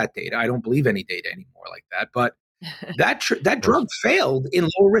believe that data, I don't believe any data anymore like that, but that drug failed in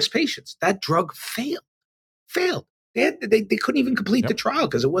lower risk patients. That drug failed. they couldn't even complete the trial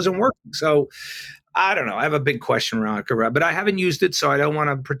because it wasn't working. So I don't know. I have a big question around it, but I haven't used it, so I don't want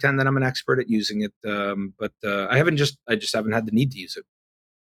to pretend that I'm an expert at using it. But I just haven't had the need to use it.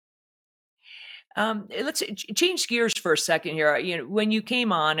 Let's change gears for a second here. When you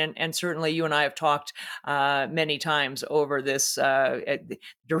came on, and certainly you and I have talked many times over this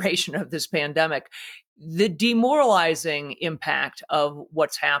duration of this pandemic, the demoralizing impact of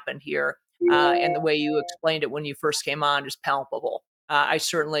what's happened here and the way you explained it when you first came on is palpable. I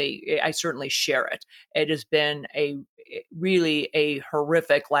certainly share it. It has been really a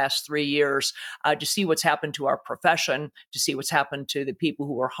horrific last 3 years to see what's happened to our profession, to see what's happened to the people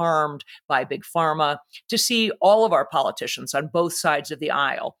who were harmed by big pharma, to see all of our politicians on both sides of the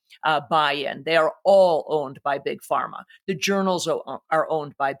aisle buy in. They are all owned by big pharma. The journals are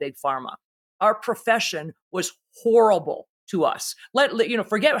owned by big pharma. Our profession was horrible to us.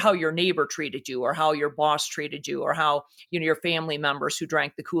 Forget how your neighbor treated you or how your boss treated you or how, your family members who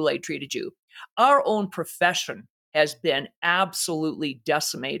drank the Kool-Aid treated you. Our own profession has been absolutely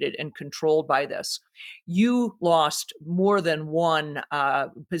decimated and controlled by this. You lost more than one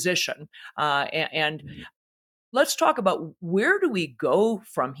position. And let's talk about, where do we go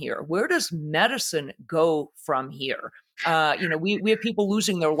from here? Where does medicine go from here? We have people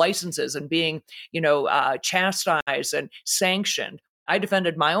losing their licenses and being, chastised and sanctioned. I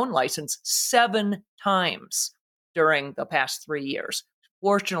defended my own license 7 times during the past 3 years,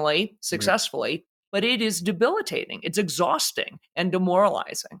 fortunately, successfully, but it is debilitating. It's exhausting and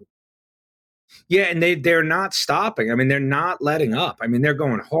demoralizing. Yeah, and they're not stopping. I mean, they're not letting up. I mean, they're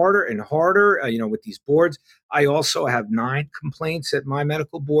going harder and harder, with these boards. I also have 9 complaints at my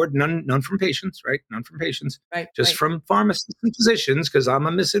medical board, none from patients, right? None from patients, just from pharmacists and physicians, because I'm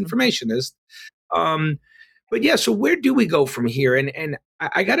a misinformationist. But yeah, so where do we go from here? And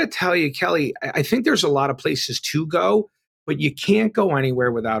I got to tell you, Kelly, I think there's a lot of places to go, but you can't go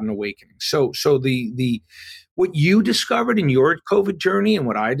anywhere without an awakening. So the what you discovered in your COVID journey and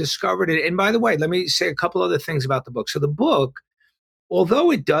what I discovered, and by the way, let me say a couple other things about the book. So the book, although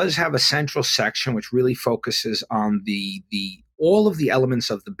it does have a central section which really focuses on the all of the elements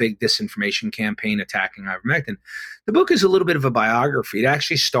of the big disinformation campaign attacking ivermectin, the book is a little bit of a biography. It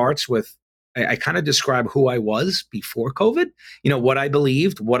actually starts with, I kind of describe who I was before COVID, what I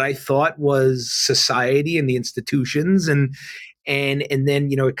believed, what I thought was society and the institutions, and then,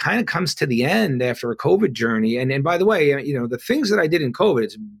 it kind of comes to the end after a COVID journey. And by the way, the things that I did in COVID,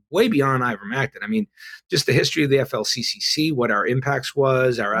 it's way beyond ivermectin. I mean, just the history of the FLCCC, what our impacts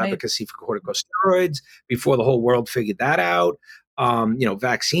was, our advocacy for corticosteroids before the whole world figured that out,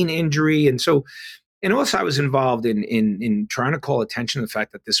 vaccine injury. And also I was involved in trying to call attention to the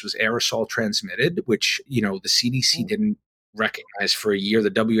fact that this was aerosol transmitted, which, the CDC didn't recognize for a year.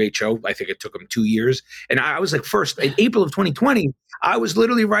 The WHO, I think it took them 2 years. And I was like, first, in April of 2020, I was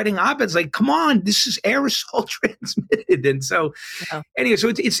literally writing op-eds like, come on, this is aerosol transmitted. And so anyway, so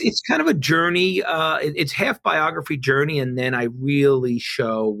it's kind of a journey. It's half biography journey. And then I really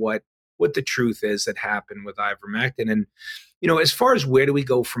show what the truth is that happened with ivermectin. And, as far as where do we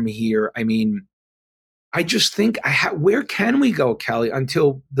go from here? I mean, I just think, where can we go, Kelly,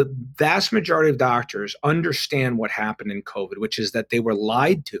 until the vast majority of doctors understand what happened in COVID, which is that they were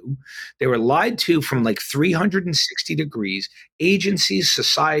lied to. They were lied to from like 360 degrees, agencies,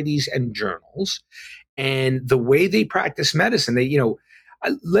 societies, and journals. And the way they practice medicine,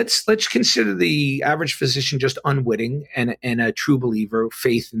 let's consider the average physician just unwitting and a true believer,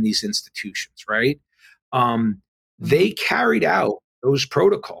 faith in these institutions, right? They carried out those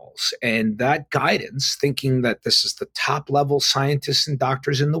protocols and that guidance, thinking that this is the top level scientists and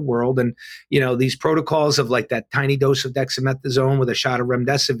doctors in the world. And, these protocols of like that tiny dose of dexamethasone with a shot of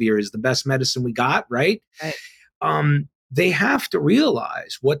remdesivir is the best medicine we got, right? They have to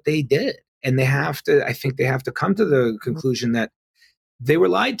realize what they did. And I think they have to come to the conclusion that they were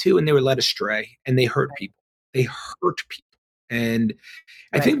lied to and they were led astray and they hurt people. They hurt people. And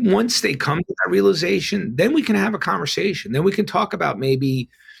I think once they come to that realization, then we can have a conversation. Then we can talk about maybe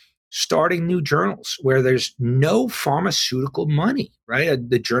starting new journals where there's no pharmaceutical money, right?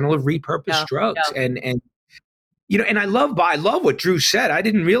 The Journal of Repurposed Drugs. And and I love what Drew said. I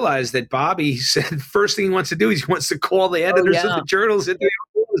didn't realize that Bobby said the first thing he wants to do is he wants to call the editors of the journals.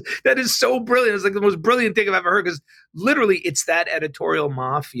 That is so brilliant. It's like the most brilliant thing I've ever heard, because literally it's that editorial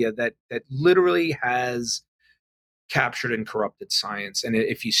mafia that literally has captured and corrupted science. And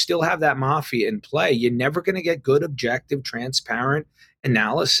if you still have that mafia in play, you're never going to get good, objective, transparent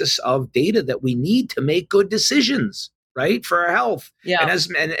analysis of data that we need to make good decisions, right, for our health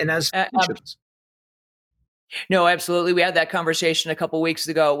and as patients. No, absolutely. We had that conversation a couple of weeks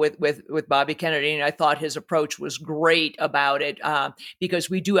ago with Bobby Kennedy, and I thought his approach was great about it because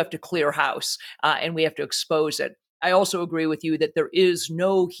we do have to clear house and we have to expose it. I also agree with you that there is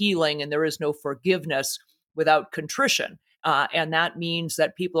no healing and there is no forgiveness without contrition. And that means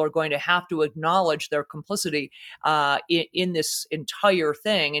that people are going to have to acknowledge their complicity in this entire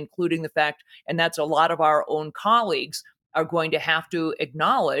thing, including the fact, and that's a lot of our own colleagues are going to have to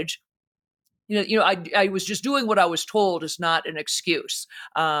acknowledge. I was just doing what I was told is not an excuse.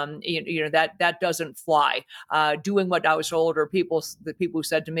 That doesn't fly. Doing what I was told, or the people who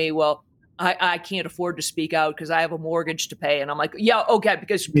said to me, well, I can't afford to speak out because I have a mortgage to pay. And I'm like, yeah, okay,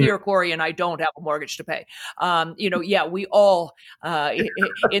 because Pierre, Kory, and I don't have a mortgage to pay. We all,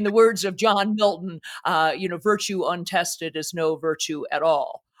 in the words of John Milton, virtue untested is no virtue at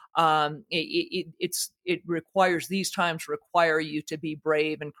all. It requires, these times require you to be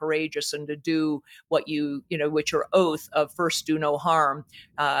brave and courageous and to do what which your oath of first do no harm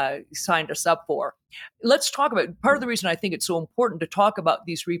signed us up for. Let's talk about, part of the reason I think it's so important to talk about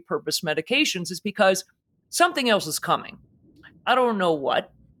these repurposed medications is because something else is coming. I don't know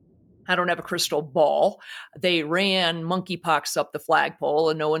what. I don't have a crystal ball. They ran monkeypox up the flagpole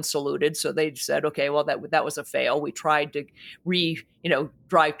and no one saluted. So they said, okay, well, that was a fail. We tried to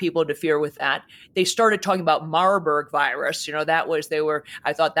drive people to fear with that. They started talking about Marburg virus. I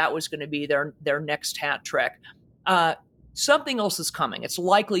thought that was going to be their next hat trick. Something else is coming. It's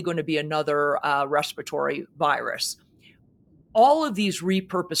likely going to be another respiratory virus. All of these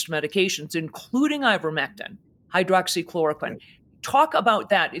repurposed medications, including ivermectin, hydroxychloroquine, talk about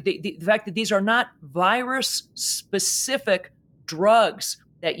that. The fact that these are not virus-specific drugs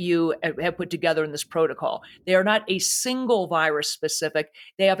that you have put together in this protocol. They are not a single virus-specific.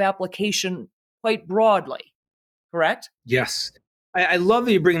 They have application quite broadly, correct? Yes. I love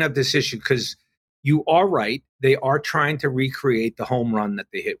that you're bringing up this issue because you are right. They are trying to recreate the home run that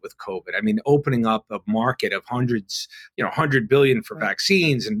they hit with COVID. I mean, opening up a market of hundreds, $100 billion for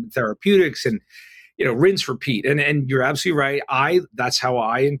vaccines and therapeutics and rinse, repeat. And you're absolutely right. That's how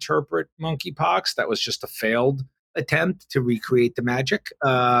I interpret monkeypox. That was just a failed attempt to recreate the magic.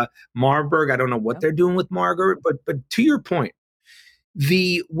 Marburg, I don't know what they're doing with Marburg, but to your point,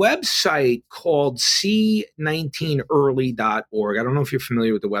 the website called C19early.org. I don't know if you're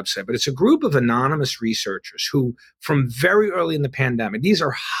familiar with the website, but it's a group of anonymous researchers who, from very early in the pandemic, these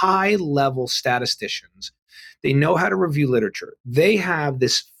are high-level statisticians. They know how to review literature. They have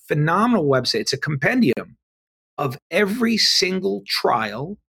this phenomenal website. It's a compendium of every single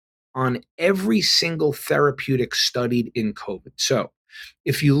trial on every single therapeutic studied in COVID. So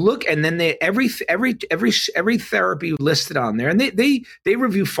if you look, and then every therapy listed on there, and they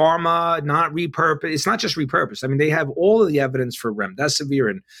review pharma, not repurpose. It's not just repurpose. I mean, they have all of the evidence for remdesivir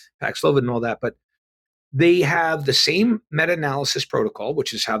and Paxlovid and all that, but they have the same meta-analysis protocol,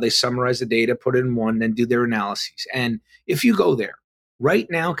 which is how they summarize the data, put it in one, then do their analyses. And if you go there, right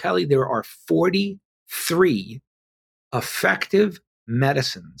now, Kelly, there are 43 effective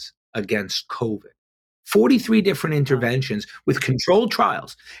medicines against COVID. 43 different interventions with controlled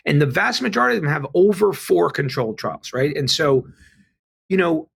trials. And the vast majority of them have over 4 controlled trials, right? And so,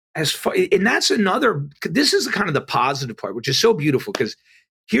 and that's this is kind of the positive part, which is so beautiful because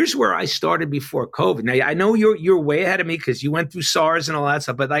here's where I started before COVID. Now, I know you're way ahead of me because you went through SARS and all that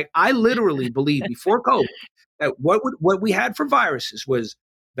stuff, but I literally believe before COVID that what we had for viruses was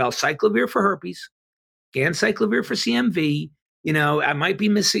valcyclovir for herpes, ganciclovir for CMV. I might be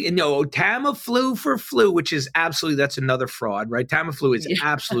missing, Tamiflu for flu, which is that's another fraud, right? Tamiflu is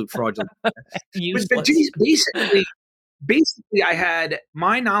absolute fraudulent. But basically, I had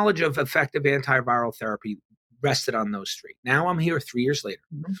my knowledge of effective antiviral therapy rested on those 3. Now I'm here 3 years later.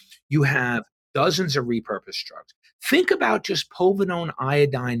 Mm-hmm. You have dozens of repurposed drugs. Think about just povidone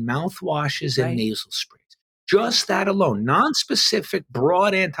iodine mouthwashes and nasal sprays. Just that alone, non-specific,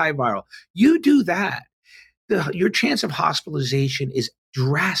 broad antiviral. You do that, your chance of hospitalization is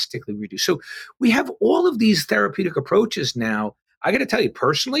drastically reduced. So we have all of these therapeutic approaches now. I got to tell you,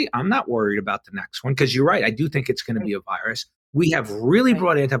 personally, I'm not worried about the next one because you're right. I do think it's going to be a virus. We have really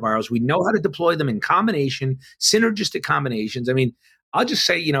broad antivirals. We know how to deploy them in combination, synergistic combinations. I mean, I'll just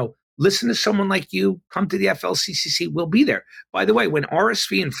say, listen to someone like you, come to the FLCCC, we'll be there. By the way, when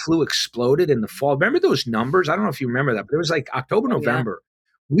RSV and flu exploded in the fall, remember those numbers? I don't know if you remember that, but it was like October, November.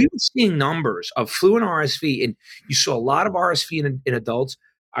 We were seeing numbers of flu and RSV, and you saw a lot of RSV in adults.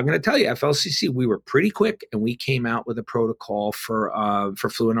 I'm going to tell you, FLCCC, we were pretty quick, and we came out with a protocol for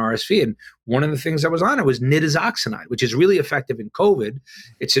flu and RSV. And one of the things that was on it was nitazoxanide, which is really effective in COVID.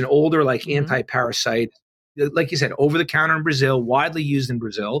 It's an older, anti-parasite. like you said, over the counter in Brazil, widely used in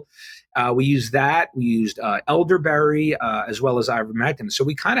Brazil. We used that. We used elderberry as well as ivermectin. So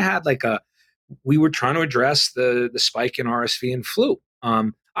we kind of had we were trying to address the spike in RSV and flu.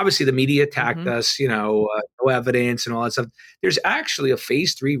 Obviously, the media attacked us, no evidence and all that stuff. There's actually a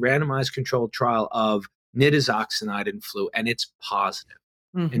phase 3 randomized controlled trial of nitazoxanide in flu, and it's positive.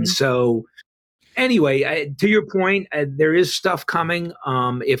 And so, anyway, to your point, there is stuff coming.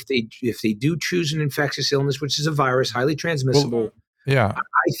 If they do choose an infectious illness, which is a virus, highly transmissible. Well, yeah,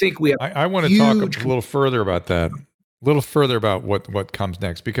 I think we have. I want to talk a little further about that, a little further about what comes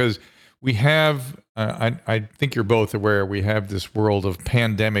next, because we have. I think you're both aware we have this world of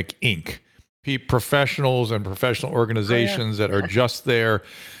Pandemic Inc. Professionals and professional organizations that are just there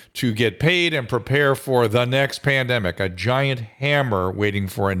to get paid and prepare for the next pandemic, a giant hammer waiting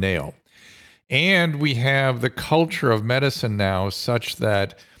for a nail. And we have the culture of medicine now such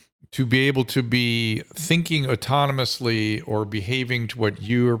that to be able to be thinking autonomously or behaving to what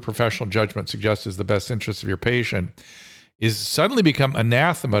your professional judgment suggests is the best interest of your patient is suddenly become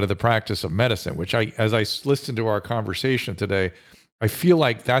anathema to the practice of medicine, which as I listened to our conversation today, I feel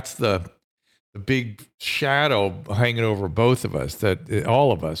like that's the big shadow hanging over both of us,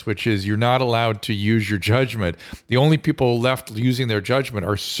 all of us, which is you're not allowed to use your judgment. The only people left using their judgment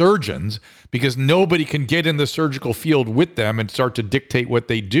are surgeons, because nobody can get in the surgical field with them and start to dictate what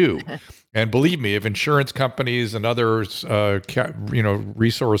they do. And believe me, if insurance companies and others,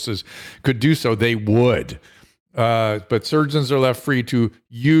 resources could do so, they would. But surgeons are left free to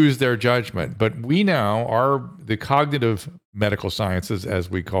use their judgment. But we now are the cognitive medical sciences, as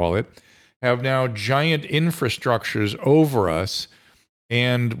we call it, have now giant infrastructures over us.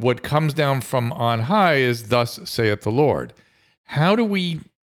 And what comes down from on high is, thus saith the Lord. How do we,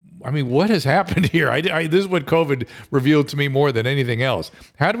 what has happened here? This is what COVID revealed to me more than anything else.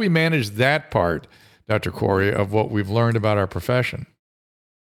 How do we manage that part, Dr. Kory, of what we've learned about our profession?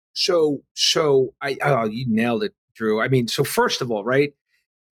 So you nailed it, Drew. So first of all, right,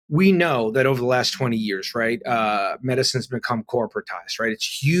 we know that over the last 20 years, right, medicine's become corporatized, right?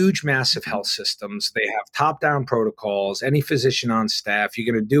 It's huge, massive health systems. They have top-down protocols. Any physician on staff,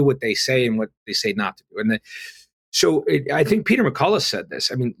 you're going to do what they say and what they say not to do. And I think Peter McCullough said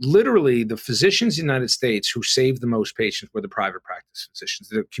this. Literally, the physicians in the United States who saved the most patients were the private practice physicians,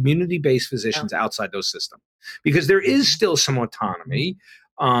 the community-based physicians outside those systems, because there is still some autonomy.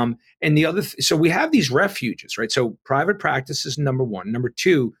 And the other, so we have these refuges, right? So private practice is number one. Number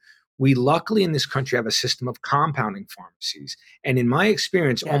two, we luckily in this country have a system of compounding pharmacies. And in my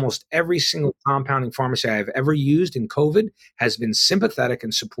experience, almost every single compounding pharmacy I've ever used in COVID has been sympathetic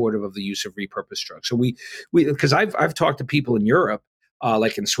and supportive of the use of repurposed drugs. So because I've talked to people in Europe,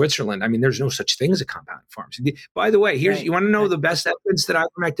 like in Switzerland, there's no such thing as a compounding pharmacy. By the way, you want to know the best evidence that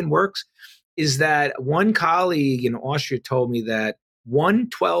ivermectin works? Is that one colleague in Austria told me that one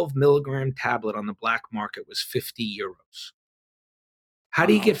 12 milligram tablet on the black market was 50 euros. How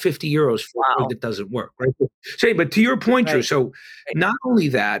do you get 50 euros for a drug that doesn't work, right? So, but to your point, Drew, so not only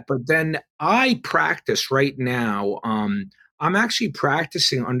that, but then I practice right now. I'm actually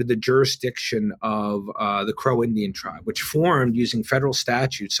practicing under the jurisdiction of the Crow Indian tribe, which formed using federal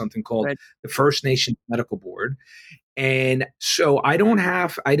statute, something called the First Nations Medical Board. And so I'm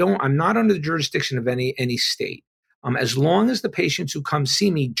not under the jurisdiction of any state. As long as the patients who come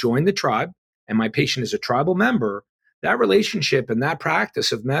see me join the tribe and my patient is a tribal member, that relationship and that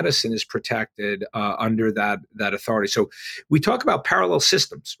practice of medicine is protected under that authority. So we talk about parallel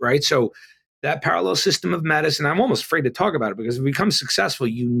systems, right? So that parallel system of medicine, I'm almost afraid to talk about it, because if it becomes successful,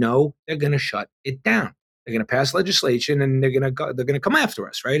 they're going to shut it down. They're going to pass legislation and they're going to come after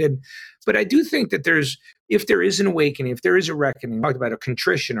us, right? But I do think that if there is an awakening, if there is a reckoning, talked about a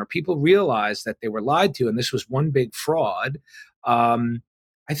contrition, or people realize that they were lied to and this was one big fraud,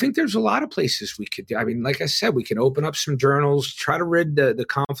 I think there's a lot of places we could do. Like I said, we can open up some journals, try to rid the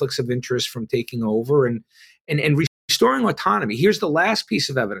conflicts of interest from taking over and restoring autonomy. Here's the last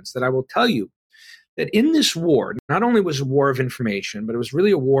piece of evidence that I will tell you, that in this war, not only was a war of information, but it was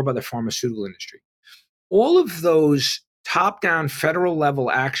really a war by the pharmaceutical industry. All of those top-down federal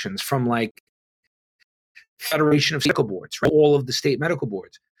level actions from like Federation of Medical Boards, right? All of the state medical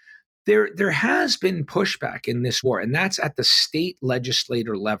boards, there has been pushback in this war, and that's at the state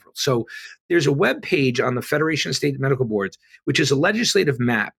legislator level. So there's a web page on the Federation of State Medical Boards, which is a legislative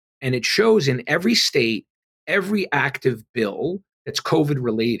map, and it shows in every state every active bill that's COVID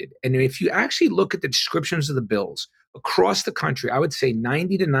related. And if you actually look at the descriptions of the bills across the country, I would say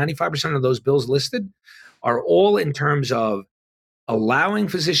 90 to 95% of those bills listed are all in terms of allowing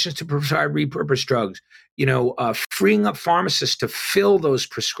physicians to prescribe repurposed drugs, freeing up pharmacists to fill those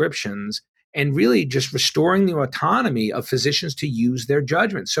prescriptions, and really just restoring the autonomy of physicians to use their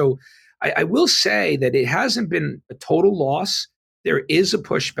judgment. So I will say that it hasn't been a total loss. There is a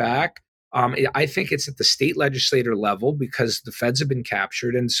pushback. I think it's at the state legislator level because the feds have been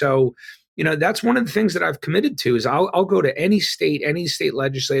captured. And so, that's one of the things that I've committed to is I'll go to any state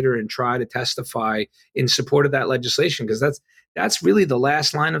legislator and try to testify in support of that legislation, because that's really the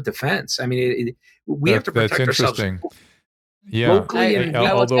last line of defense. I mean, we have to protect ourselves. Yeah, locally.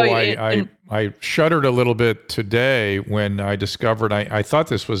 Although I shuddered a little bit today when I discovered, I thought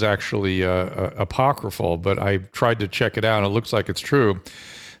this was actually apocryphal, but I tried to check it out, and it looks like it's true,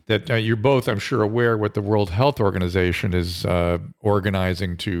 that you're both, I'm sure, aware what the World Health Organization is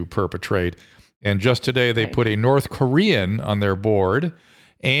organizing to perpetrate. And just today, they put a North Korean on their board,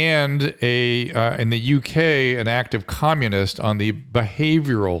 and in the UK, an active communist on the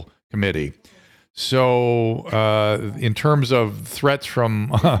behavioral committee. So in terms of threats from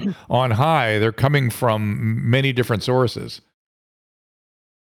on high, they're coming from many different sources.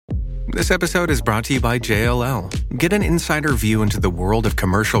 This episode is brought to you by JLL. Get an insider view into the world of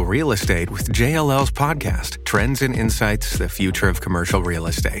commercial real estate with JLL's podcast, Trends and Insights, the Future of Commercial Real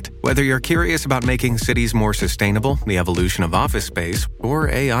Estate. Whether you're curious about making cities more sustainable, the evolution of office space, or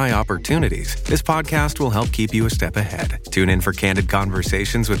AI opportunities, this podcast will help keep you a step ahead. Tune in for candid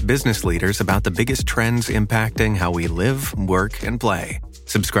conversations with business leaders about the biggest trends impacting how we live, work, and play.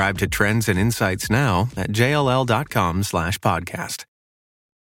 Subscribe to Trends and Insights now at jll.com/podcast.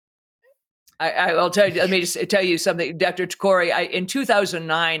 I will tell you, let me just tell you something, Dr. Kory. In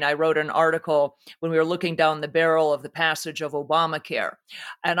 2009, I wrote an article when we were looking down the barrel of the passage of Obamacare.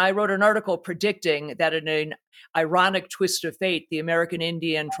 And I wrote an article predicting that in an ironic twist of fate, the American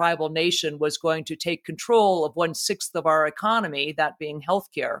Indian tribal nation was going to take control of 1/6 of our economy, that being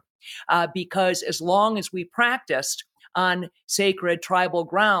healthcare, because as long as we practiced on sacred tribal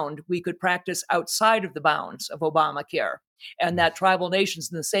ground, we could practice outside of the bounds of Obamacare. And that tribal nations,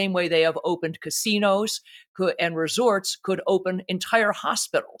 in the same way they have opened casinos and resorts, could open entire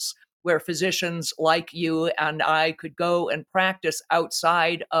hospitals where physicians like you and I could go and practice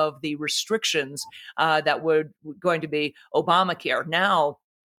outside of the restrictions that were going to be Obamacare. Now,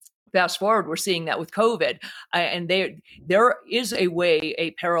 fast forward, we're seeing that with COVID. And there is a way, a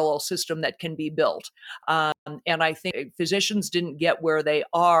parallel system that can be built. And I think physicians didn't get where they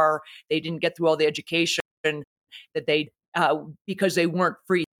are. They didn't get through all the education that they because they weren't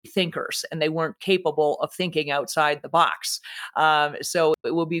free thinkers and they weren't capable of thinking outside the box. So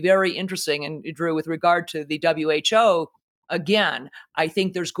it will be very interesting. And Drew, with regard to the WHO, again, I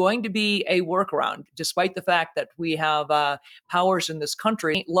think there's going to be a workaround, despite the fact that we have powers in this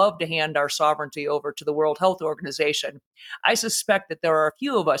country love to hand our sovereignty over to the World Health Organization. I suspect that there are a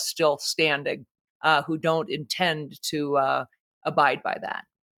few of us still standing who don't intend to abide by that.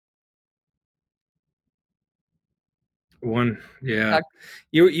 You're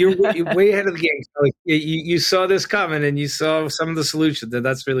way ahead of the game. So you saw this coming, and you saw some of the solutions, and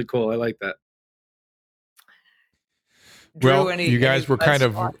that's really cool. I like that. Drew, you guys were kind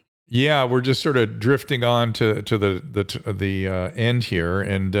of we're just sort of drifting on to the end here,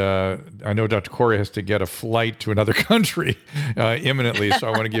 and I know Dr. Kory has to get a flight to another country imminently, so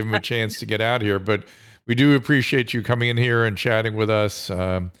I want to give him a chance to get out here. But we do appreciate you coming in here and chatting with us.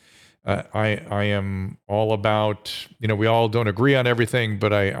 I am all about, we all don't agree on everything,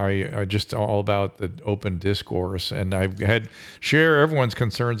 but I just all about the open discourse. And I've share everyone's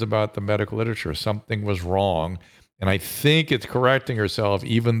concerns about the medical literature. Something was wrong. And I think it's correcting herself,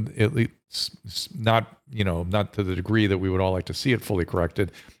 even at least not to the degree that we would all like to see it fully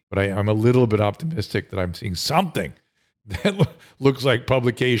corrected. But I'm a little bit optimistic that I'm seeing something that looks like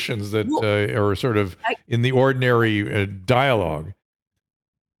publications that are sort of in the ordinary dialogue.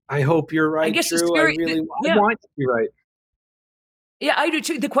 I hope you're right, Drew. I want to be right. Yeah, I do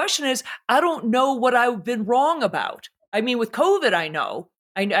too. The question is, I don't know what I've been wrong about. I mean, with COVID, I know.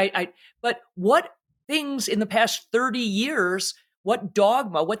 But what things in the past 30 years, what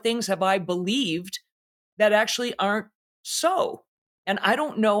dogma, what things have I believed that actually aren't so? And I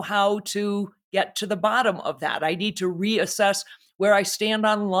don't know how to get to the bottom of that. I need to reassess where I stand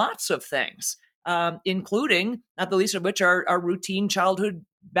on lots of things, including, not the least of which are routine childhood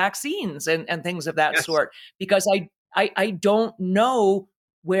vaccines and things of that sort, because I don't know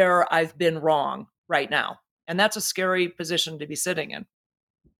where I've been wrong right now. And that's a scary position to be sitting in.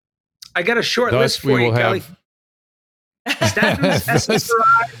 I got a short list for you, Kelly. Statins,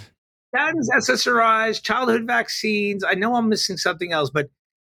 SSRIs, childhood vaccines. I know I'm missing something else, but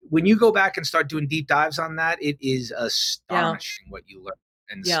when you go back and start doing deep dives on that, it is astonishing what you learn.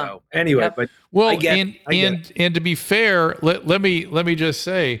 And so anyway, but and to be fair, let me just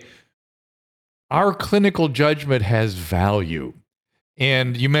say, our clinical judgment has value.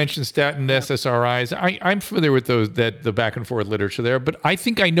 And you mentioned statin SSRIs. I'm familiar with the back and forth literature there, but I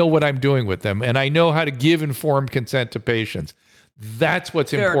think I know what I'm doing with them, and I know how to give informed consent to patients. That's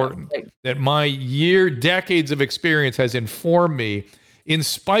what's important. That my decades of experience has informed me in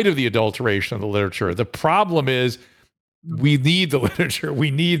spite of the adulteration of the literature. The problem is we need the literature.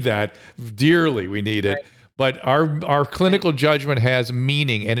 We need that dearly. We need it. But our clinical judgment has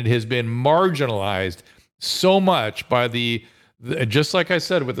meaning, and it has been marginalized so much by just like I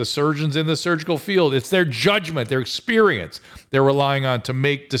said, with the surgeons in the surgical field. It's their judgment, their experience they're relying on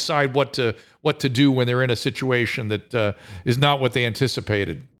to decide what to do when they're in a situation that is not what they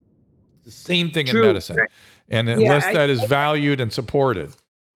anticipated. The same thing in medicine. And unless that is valued and supported.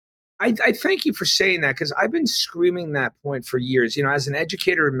 I thank you for saying that, because I've been screaming that point for years. You know, as an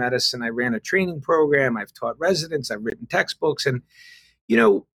educator in medicine, I ran a training program. I've taught residents. I've written textbooks. And, you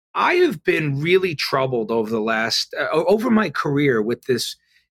know, I have been really troubled over my career with this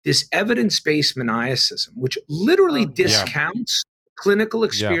evidence-based maniacism, which literally discounts clinical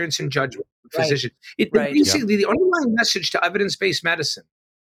experience and judgment of the physician. Basically, the underlying message to evidence-based medicine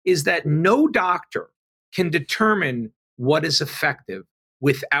is that no doctor can determine what is effective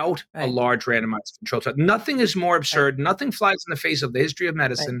without a large randomized control trial. Nothing is more absurd. Nothing flies in the face of the history of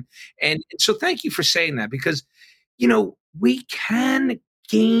medicine. And so thank you for saying that, because, you know, we can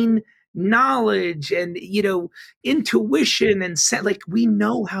gain knowledge and, you know, intuition and we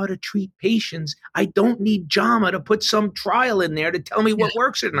know how to treat patients. I don't need JAMA to put some trial in there to tell me what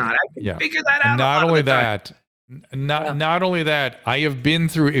works or not. I can figure that out. Not only that, Not only that, I have been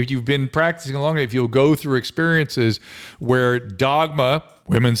through, if you've been practicing long enough, you'll go through experiences where Dogma,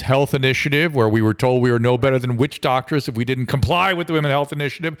 Women's Health Initiative, where we were told we were no better than witch doctors if we didn't comply with the Women's Health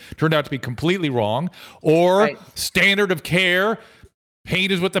Initiative, turned out to be completely wrong. Or standard of care,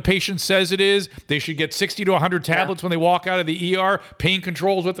 pain is what the patient says it is. They should get 60 to 100 tablets when they walk out of the ER. Pain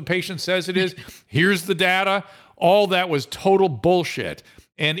control is what the patient says it is. Here's the data. All that was total bullshit.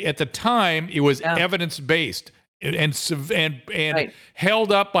 And at the time, it was evidence-based. And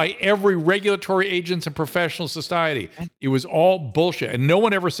held up by every regulatory agents and professional society. It was all bullshit. And no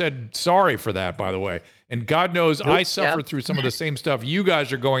one ever said sorry for that, by the way. And God knows I suffered through some of the same stuff you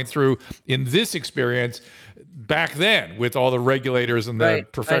guys are going through in this experience back then with all the regulators and the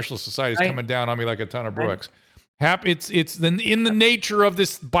professional societies coming down on me like a ton of bricks. It's in the nature of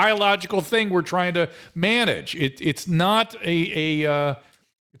this biological thing we're trying to manage. It's not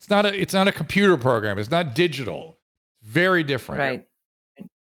it's not a computer program. It's not digital. Very different. Right.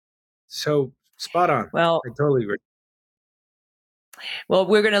 So spot on. Well, I totally agree. Well,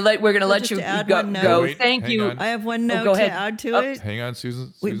 we're gonna let you go. Thank you. I have one note to add to it. Hang on,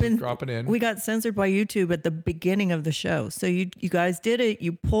 Susan's dropping in. We got censored by YouTube at the beginning of the show, so you guys did it.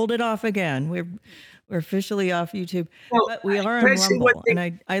 You pulled it off again. We're officially off YouTube, but we are on Rumble,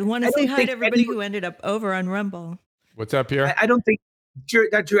 and I want to say hi to everybody who ended up over on Rumble. What's up, Pierre? I don't think. Drew,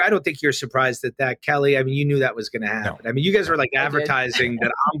 I don't think you're surprised at that, Kelly. I mean, you knew that was going to happen. No. I mean, you guys were like advertising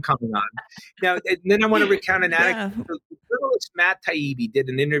that I'm coming on. Now, and then I want to recount an anecdote. The journalist Matt Taibbi did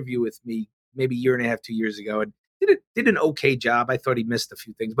an interview with me maybe a year and a half, 2 years ago, and did an okay job. I thought he missed a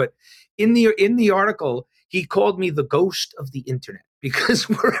few things, but in the article, he called me the ghost of the internet because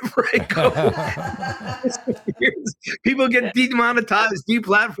wherever I go, people get demonetized,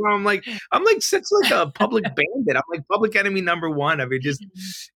 deplatformed. I'm like such like a public bandit. I'm like public enemy number one. I mean, just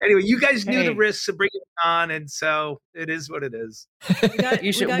anyway, you guys knew the risks of bringing it on, and so it is what it is.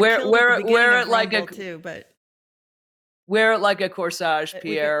 You should wear it like a too, but. Wear it like a corsage,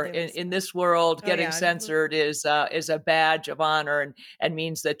 Pierre. In this world, getting censored is a badge of honor and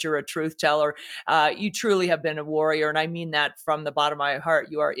means that you're a truth teller. You truly have been a warrior, and I mean that from the bottom of my heart.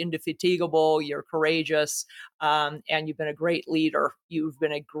 You are indefatigable, you're courageous, and you've been a great leader. You've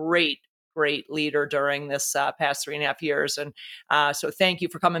been a great leader during this past 3.5 years. And so thank you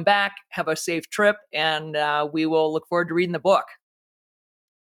for coming back. Have a safe trip, and we will look forward to reading the book.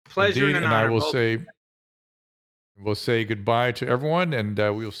 Pleasure. Indeed, and I will say... We'll say goodbye to everyone, and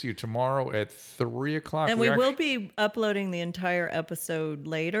we'll see you tomorrow at 3:00. And we will be uploading the entire episode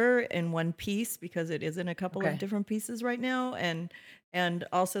later in one piece because it is in a couple of different pieces right now. And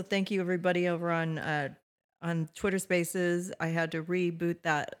also thank you everybody over on Twitter Spaces. I had to reboot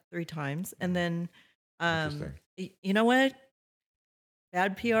that 3 times, and then you know what?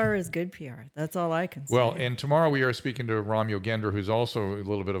 Bad PR is good PR. That's all I can say. Well, and tomorrow we are speaking to Ramyo Gender, who's also a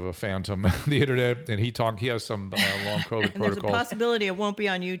little bit of a phantom of the internet, and he has some long COVID and protocols. There's a possibility it won't be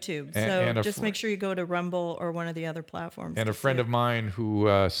on YouTube, so just make sure you go to Rumble or one of the other platforms. And a friend of mine who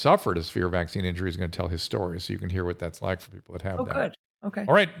suffered a severe vaccine injury is going to tell his story, so you can hear what that's like for people that have that. Good. Okay.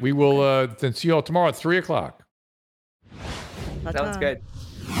 All right. We will then see you all tomorrow at 3:00. Sounds good.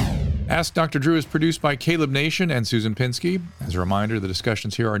 Ask Dr. Drew is produced by Caleb Nation and Susan Pinsky. As a reminder, the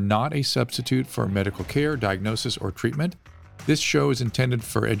discussions here are not a substitute for medical care, diagnosis, or treatment. This show is intended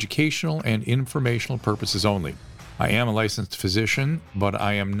for educational and informational purposes only. I am a licensed physician, but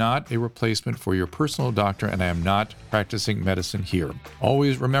I am not a replacement for your personal doctor, and I am not practicing medicine here.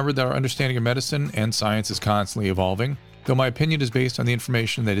 Always remember that our understanding of medicine and science is constantly evolving. Though my opinion is based on the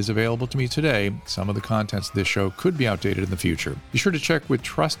information that is available to me today, some of the contents of this show could be outdated in the future. Be sure to check with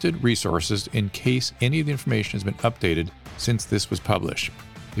trusted resources in case any of the information has been updated since this was published.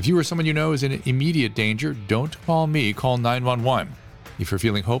 If you or someone you know is in immediate danger, don't call me, call 911. If you're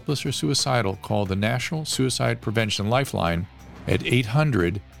feeling hopeless or suicidal, call the National Suicide Prevention Lifeline at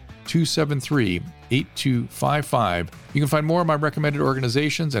 800-273-8255. You can find more of my recommended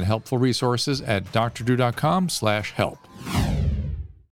organizations and helpful resources at drdrew.com/help.